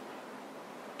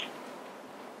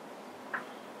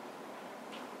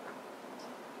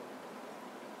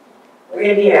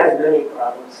 India has many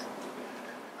problems.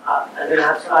 As an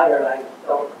outsider, I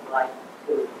don't like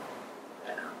to.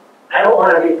 I don't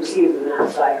want to be perceived as an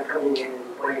outsider coming in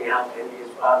and pointing out India's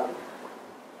problems.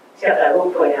 Except I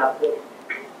will point out that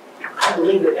I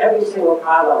believe that every single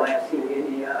problem I have seen in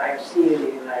India, I have seen in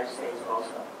the United States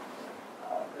also.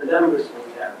 The numbers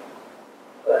may vary,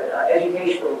 but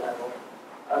educational level,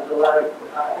 there's a lot of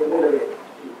illiterate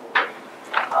people.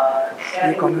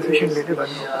 ये conversation later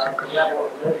level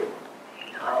of living.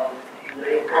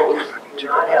 Many homes do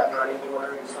not have running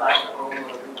water inside the home, or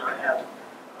do not have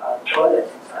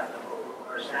toilets inside the home,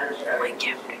 or sanitary.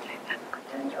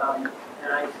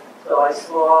 So I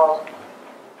saw,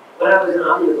 when I was in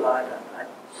Ahmedabad, I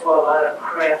saw a lot of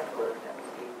craft work that was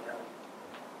being done.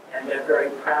 And they're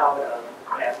very proud of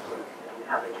craft work and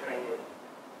how they train it.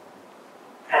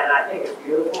 And I think it's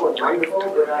beautiful and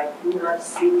wonderful, but I do not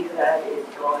see that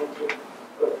it's going to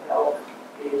propel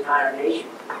the entire nation.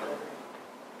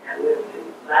 And with the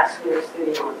blacksmith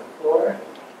sitting on the floor,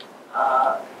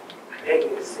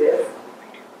 making a sieve,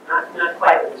 not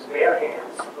quite with his bare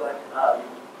hands, but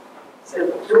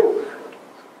simple tools,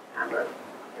 a hammer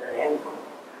and a handful,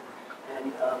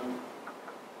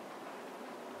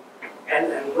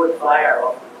 and wood fire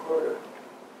off the corner.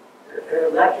 They're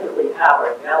electrically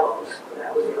powered bellows, but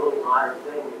that was the only modern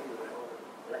thing that you would own,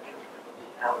 electrically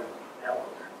powered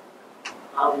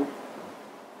bellows.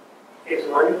 It's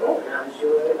wonderful, and I'm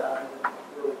sure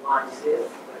you would find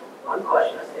sieves, but one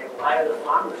question I say, why are the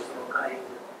farmers still cutting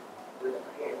with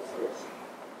hand sieves?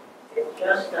 It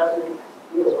just doesn't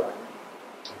feel right.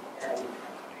 And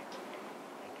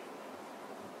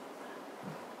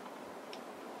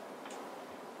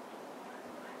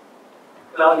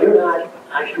well, you're not,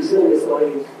 I presume this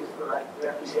audience is not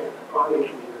represent the farming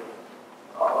community,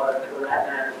 or for that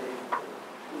matter, the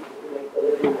people who make the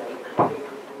living that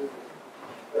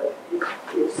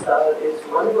but it's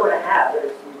wonderful to have, and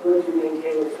it's good to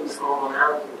maintain some small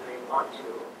amounts if they want to.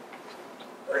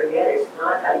 But again, it's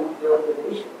not how you build the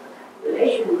nation. The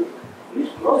nation,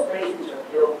 most nations are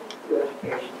built through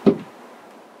education.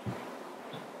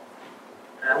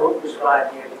 And I won't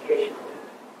describe the educational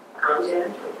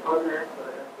content or format,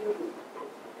 but I think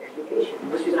it's education,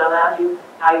 which is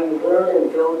how you learn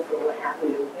and build from what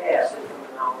happened in the past and from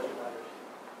the knowledge of others.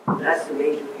 And that's the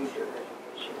major feature of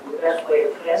education. The best way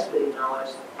of transmitting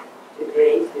knowledge to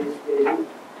date is through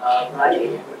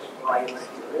writing, which is why you must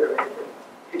be literate.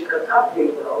 It's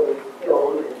accompanied though with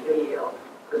film and video,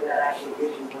 because that actually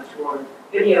gives you much more.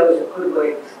 Video is a good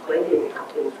way of explaining how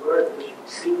things work, because you can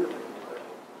see them.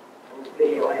 And with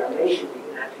video animation, you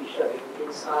can actually show you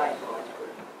inside how it's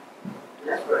working. And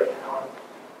that's very powerful.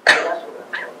 And that's what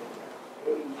I'm talking about.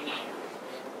 Maybe you should.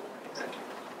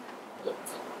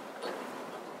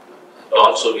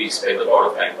 Also, we spend a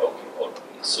lot of time talking about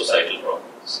these societal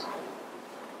problems.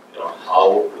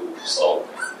 How to solve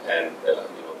and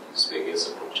these various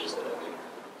approaches that are there.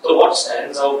 So, what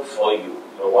stands out for you?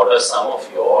 What are some of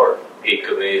your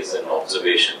takeaways and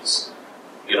observations?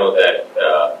 That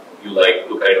you like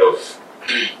to kind of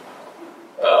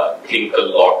think a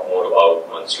lot more about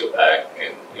once you're back,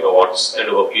 and what's kind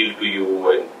of appealed to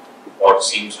you, and what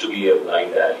seems to be a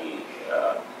blind alley,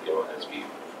 as we.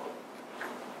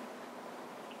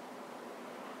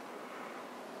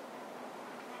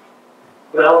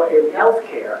 Well, in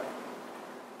healthcare,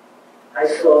 I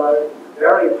saw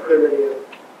very primitive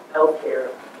healthcare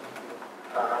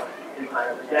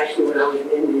environment. Actually, when I was in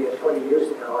India 20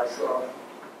 years ago, I saw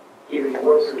even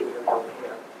more primitive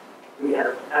healthcare.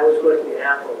 I was working at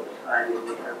Apple at the time, and we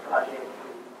had a project.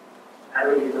 I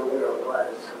don't even know where it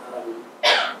was.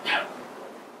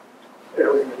 But it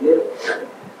was in the middle of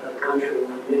the country,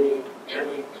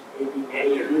 maybe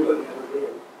many of you have never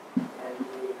been.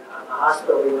 The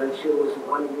hospital we went to was a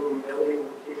one-room building,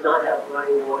 did not have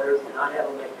running water, did not have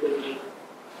electricity,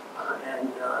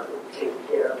 and taking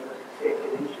care of the sick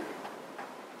and injured.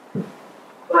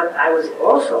 But I was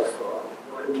also saw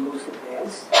one of the most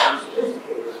advanced and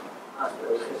sophisticated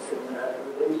hospital systems that I've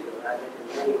ever been to. I've been to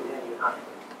many, many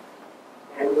hospitals.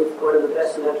 And with one of the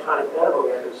best electronic medical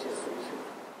record systems.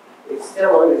 It's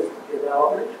still under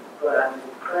development, but I was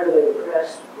incredibly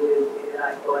impressed with it.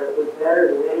 I thought it was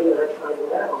better than any electronic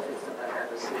medical system I've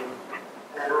ever seen.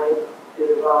 And I been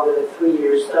involved in a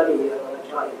 3-year study of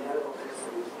electronic medical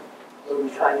systems where we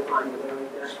tried to find the very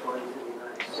best ones in the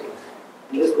United States.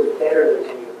 And this was better than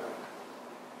any of them.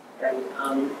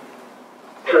 And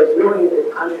so it's really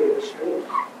the country of extremes.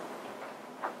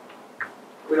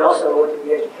 We also went to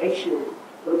the education,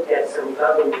 looked at some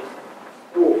government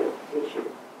school teaching.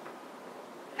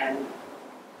 And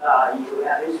you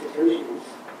have institutions,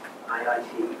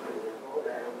 IIT, for example,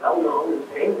 that are well known and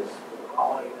famous for the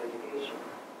quality of education.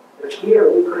 But here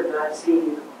we could not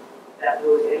see that there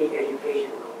was any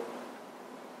education going on.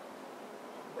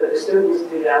 But the students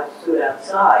stood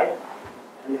outside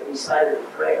and they recited a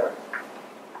prayer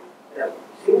that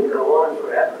seemed to go on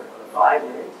forever, for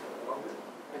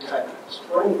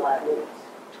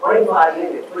 25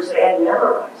 minutes, which they had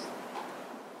memorized.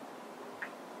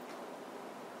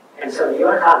 And so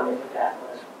your comment to that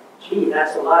was, gee,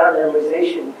 that's a lot of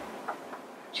memorization.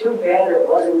 Too bad it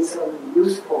wasn't some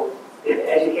useful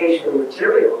educational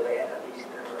material they had at least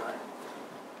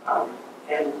memorized.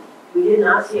 And we did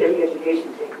not see any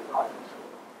education taking place.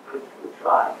 We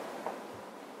tried.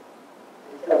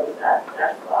 And so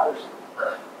that's bothersome.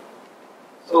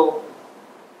 So,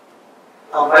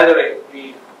 by the way,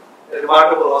 the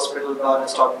remarkable hospital Don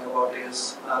is talking about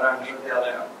is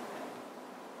Entrepreneurial.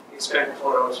 We spent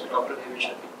 4 hours with Dr.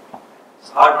 Division. It's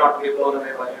hard not to be blown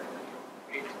away by it.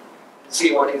 We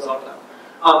see what he's all done.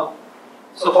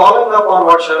 So following up on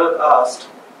what Sharad asked,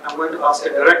 I'm going to ask a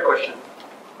direct question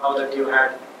now that you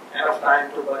had enough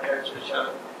time to butt heads with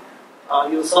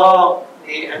Sharad. You saw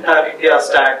the entire India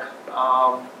stack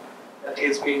that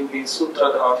he's been the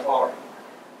sutradhar for.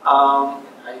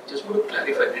 I just want to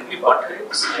clarify, did we butt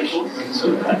heads? I don't think so.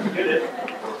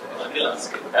 I will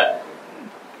ask him that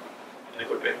in a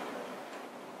good way.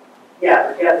 Yeah,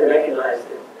 but you have to recognize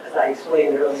that, as I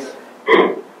explained earlier,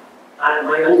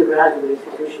 my undergraduate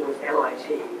institution was MIT,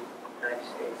 United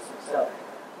States. So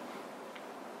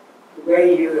the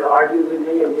way you argue with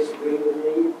me and disagree with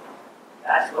me,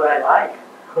 that's what I like.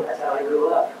 That's how I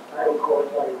grew up. I don't call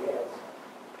it butting heads.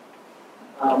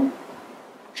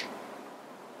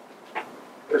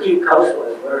 Rakeem Coast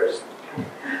was worse.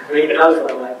 Rakeem Coast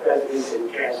was my president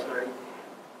in transferring.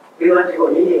 We went to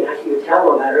a meeting actually to tell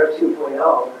him about Earth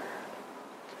 2.0,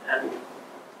 and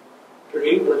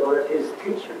Pradeep was one of his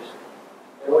teachers.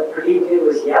 And what Pradeep did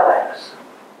was yell at us.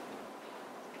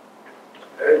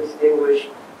 Very distinguished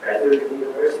president of the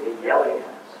university yelling at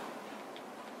us.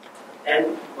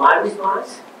 And my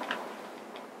response?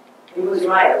 He was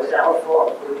right, it was our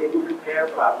fault. We didn't prepare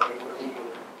properly for the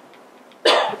meeting.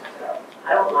 So,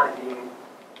 I don't mind being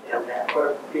yelled at,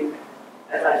 or being,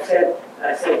 as I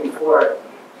said before,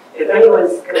 if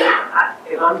anyone's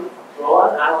if I'm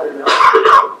wrong, I want to know.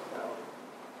 So,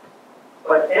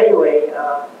 but anyway,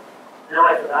 now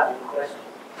I've forgotten the question.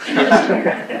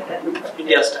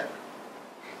 India's time.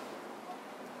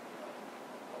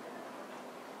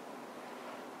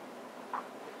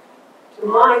 To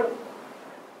my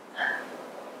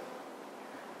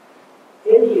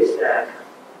India stack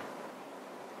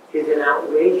is an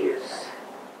outrageous,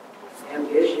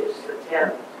 ambitious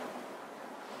attempt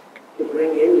to bring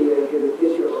India to the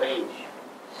digital age.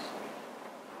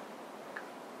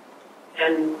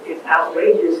 And it's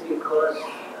outrageous because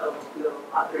of the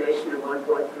population of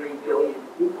 1.3 billion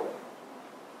people.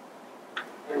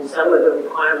 And some of the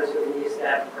requirements of India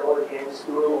stack go against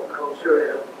rural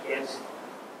culture and against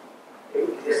the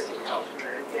existing culture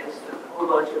and against a whole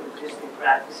bunch of existing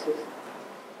practices.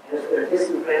 And if they're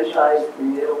disenfranchised the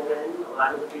middlemen, a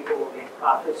lot of the people will make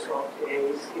profits off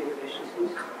today's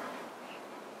inefficiencies.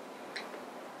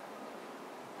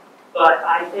 But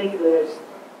I think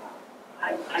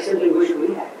I simply wish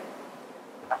we had it.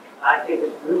 I think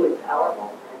it's really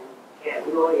powerful and can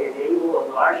really enable a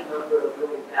large number of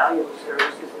really valuable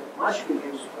services at much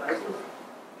reduced prices,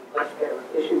 with much better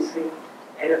efficiency.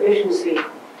 And efficiency,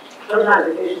 sometimes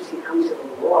efficiency comes at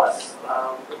a loss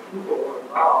for people who are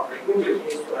involved. But here's a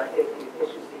case where I think the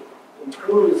efficiency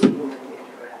improves human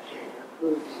interaction,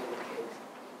 improves human case.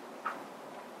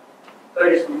 But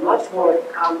it's much more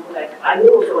complex. I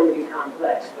knew it was going to be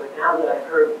complex, but now that I've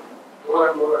heard more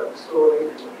and more of the stories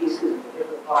and the pieces and the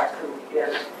different parts coming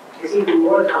together, it's even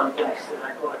more complex than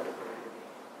I thought it was going to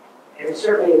be. And it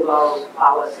certainly involves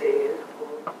policy, it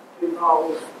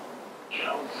involves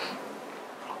a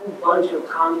whole bunch of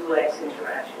complex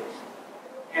interactions.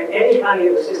 And any kind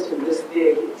of a system this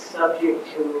big is subject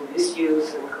to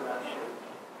misuse and corruption.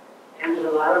 And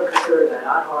there's a lot of concern about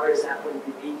how hard is that going to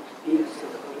be beat to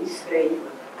the police state,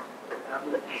 the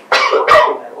government,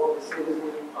 that all the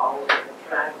citizens involved in the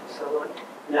track and so on.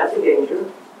 And that's a danger.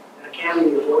 And a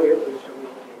county lawyer is a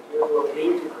real danger. It will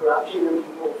lead to corruption and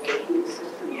people faking the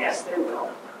system. Yes, they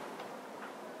will.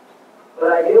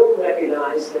 But I do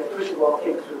recognize that, first of all,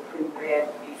 things were pretty bad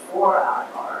before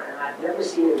Aadhaar, and I've never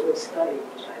seen a good study,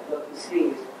 which I'd love to see,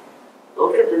 is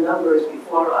look at the numbers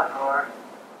before Aadhaar,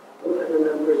 look at the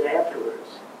numbers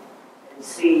afterwards, and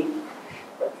see,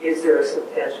 is there a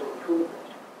substantial improvement?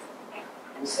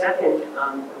 And second,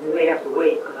 we may have to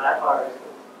wait because Aadhaar is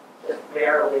just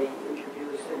barely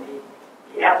introduced, and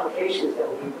the applications that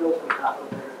will be built on top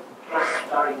of it are just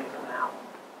starting to come out.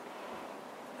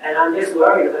 And I'm just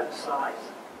worried about the size,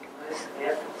 less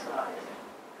massive size.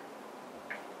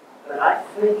 But I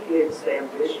think it's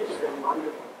ambitious and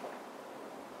wonderful,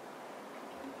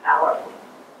 and powerful.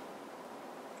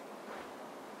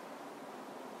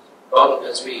 Well,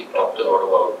 as we talked a lot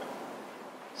about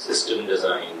system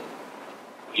design,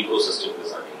 ecosystem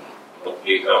design,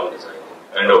 playground design,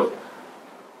 kind of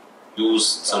use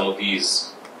some of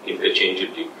these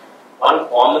interchangeably. One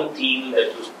common theme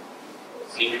that you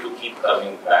seem to keep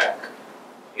coming back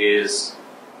is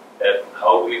that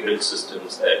how do we build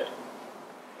systems that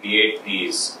create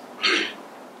these,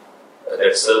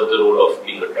 that serve the role of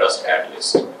being a trust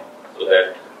catalyst, so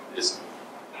that this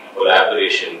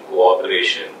collaboration,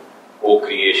 cooperation,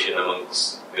 co-creation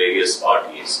amongst various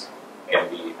parties can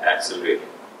be accelerated.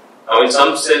 Now, in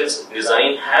some sense,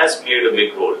 design has played a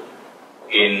big role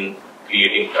in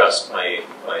creating trust. My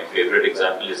favorite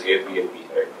example is Airbnb,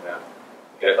 right?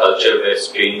 In a culture where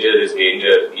stranger is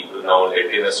danger, people now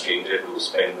let in a stranger to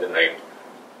spend the night,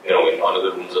 in one of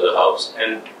the rooms of the house.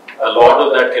 And a lot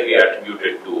of that can be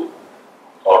attributed to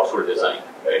thoughtful design,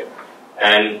 right?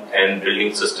 And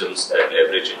building systems that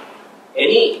leverage it.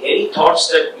 Any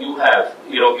thoughts that you have,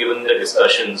 given the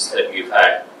discussions that we've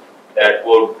had, that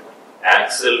would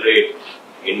accelerate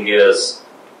India's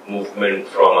movement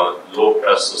from a low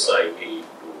trust society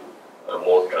to a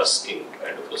more trusting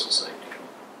kind of a society?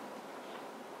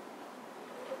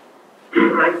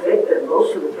 I think that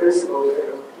most of the principles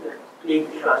that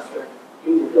lead to trust are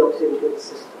being built into the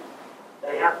system.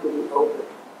 They have to be open.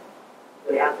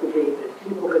 They have to be that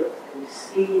people can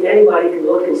see, anybody can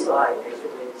look inside,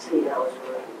 basically, and see how it's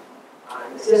working.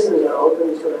 And the systems are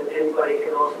open so that anybody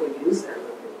can also use them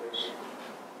if they wish.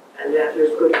 And that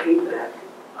there's good feedback.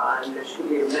 And there should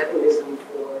be a mechanism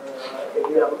for, if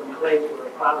you have a complaint or a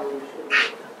problem, there should be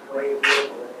a way of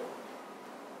dealing with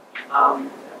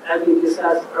it. As we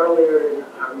discussed earlier in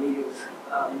our meetings,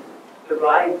 the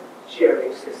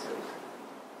ride-sharing systems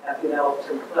have developed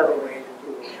some clever ways of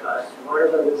doing trust. One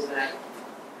of them is that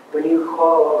when you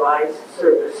call a ride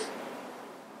service,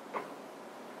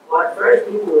 well, at first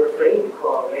people were afraid to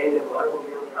call a random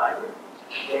automobile driver,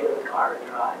 get in the car and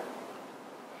drive.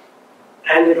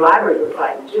 And the drivers were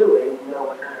frightened too. They didn't know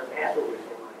what kind of passengers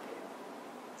they might get.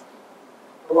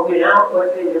 But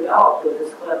what they developed was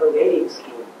this clever rating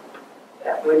scheme.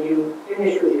 That when you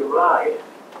finish with your ride,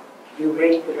 you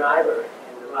rate the driver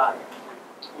and the ride.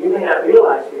 You may not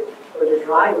realize it, but the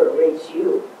driver rates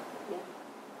you.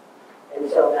 And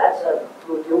so that's a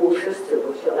dual system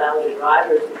which allows the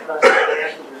drivers to trust the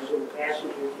passengers and the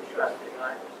passengers to trust the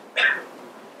drivers.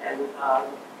 And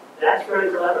that's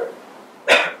very clever.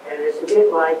 And it's a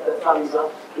bit like the thumbs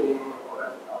up scheme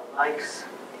or likes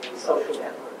in social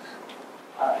networks.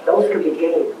 Those can be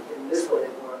gained. In this one,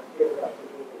 it's more difficult to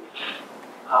gain.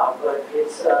 But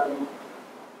it's,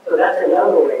 so that's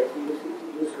another way to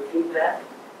use for feedback,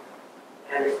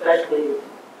 and especially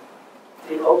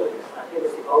the openness. I think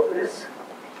it's the openness.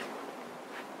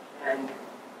 And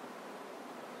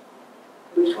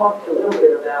we talked a little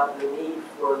bit about the need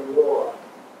for law,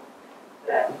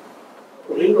 that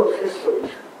legal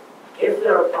systems, if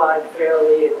they're applied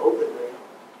fairly and openly,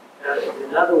 is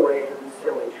another way of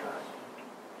instilling trust.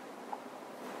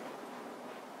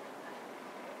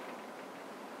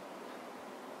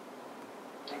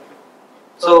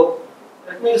 So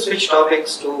let me switch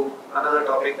topics to another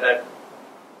topic that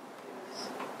is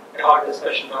a hot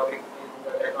discussion topic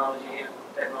in the technology and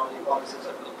technology policy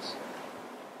circles.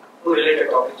 Two related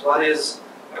topics. One is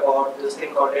about this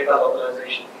thing called data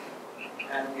localization,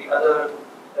 and the other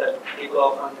that people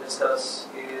often discuss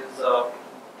is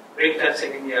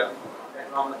ring-fencing India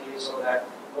economically so that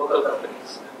local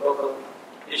companies and local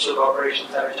digital corporations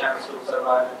have a chance to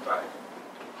survive and thrive.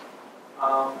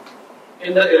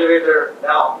 In the elevator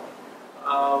down,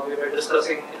 we were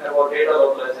discussing about data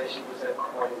localization, which I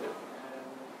called it,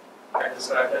 and I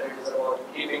described that it is about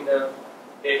keeping the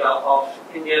data of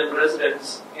Indian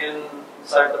residents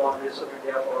inside the boundaries of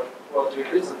India for three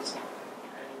reasons.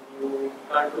 And you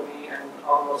turned to me and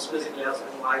almost physically asked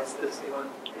me, why is this even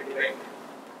a debate?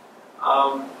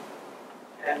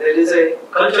 And there is a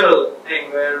cultural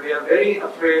thing where we are very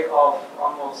afraid of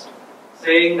almost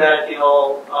saying that,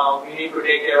 we need to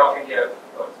take care of India,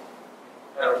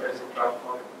 paraphrasing Trump.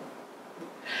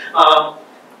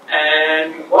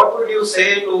 And what would you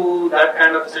say to that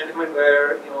kind of sentiment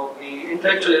where, the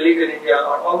intellectual elite in India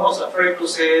are almost afraid to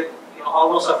say,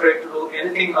 almost afraid to do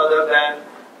anything other than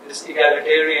this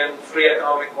egalitarian free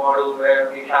economic model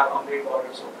where we have complete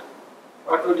borders open?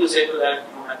 What would you say to that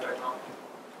movement right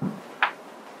now?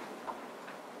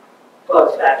 Well,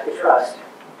 it's back to trust.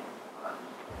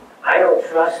 I don't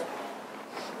trust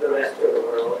the rest of the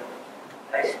world.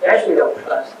 I especially don't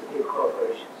trust the big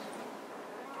corporations.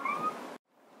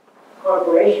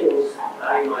 Corporations,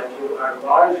 I remind you, are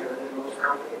larger than most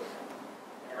companies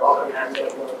and often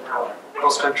have more power.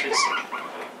 Most countries.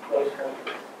 Most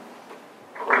countries.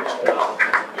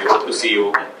 We hope to see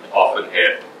you often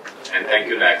hear. And thank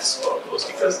you, Nax, for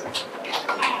hosting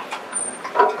us.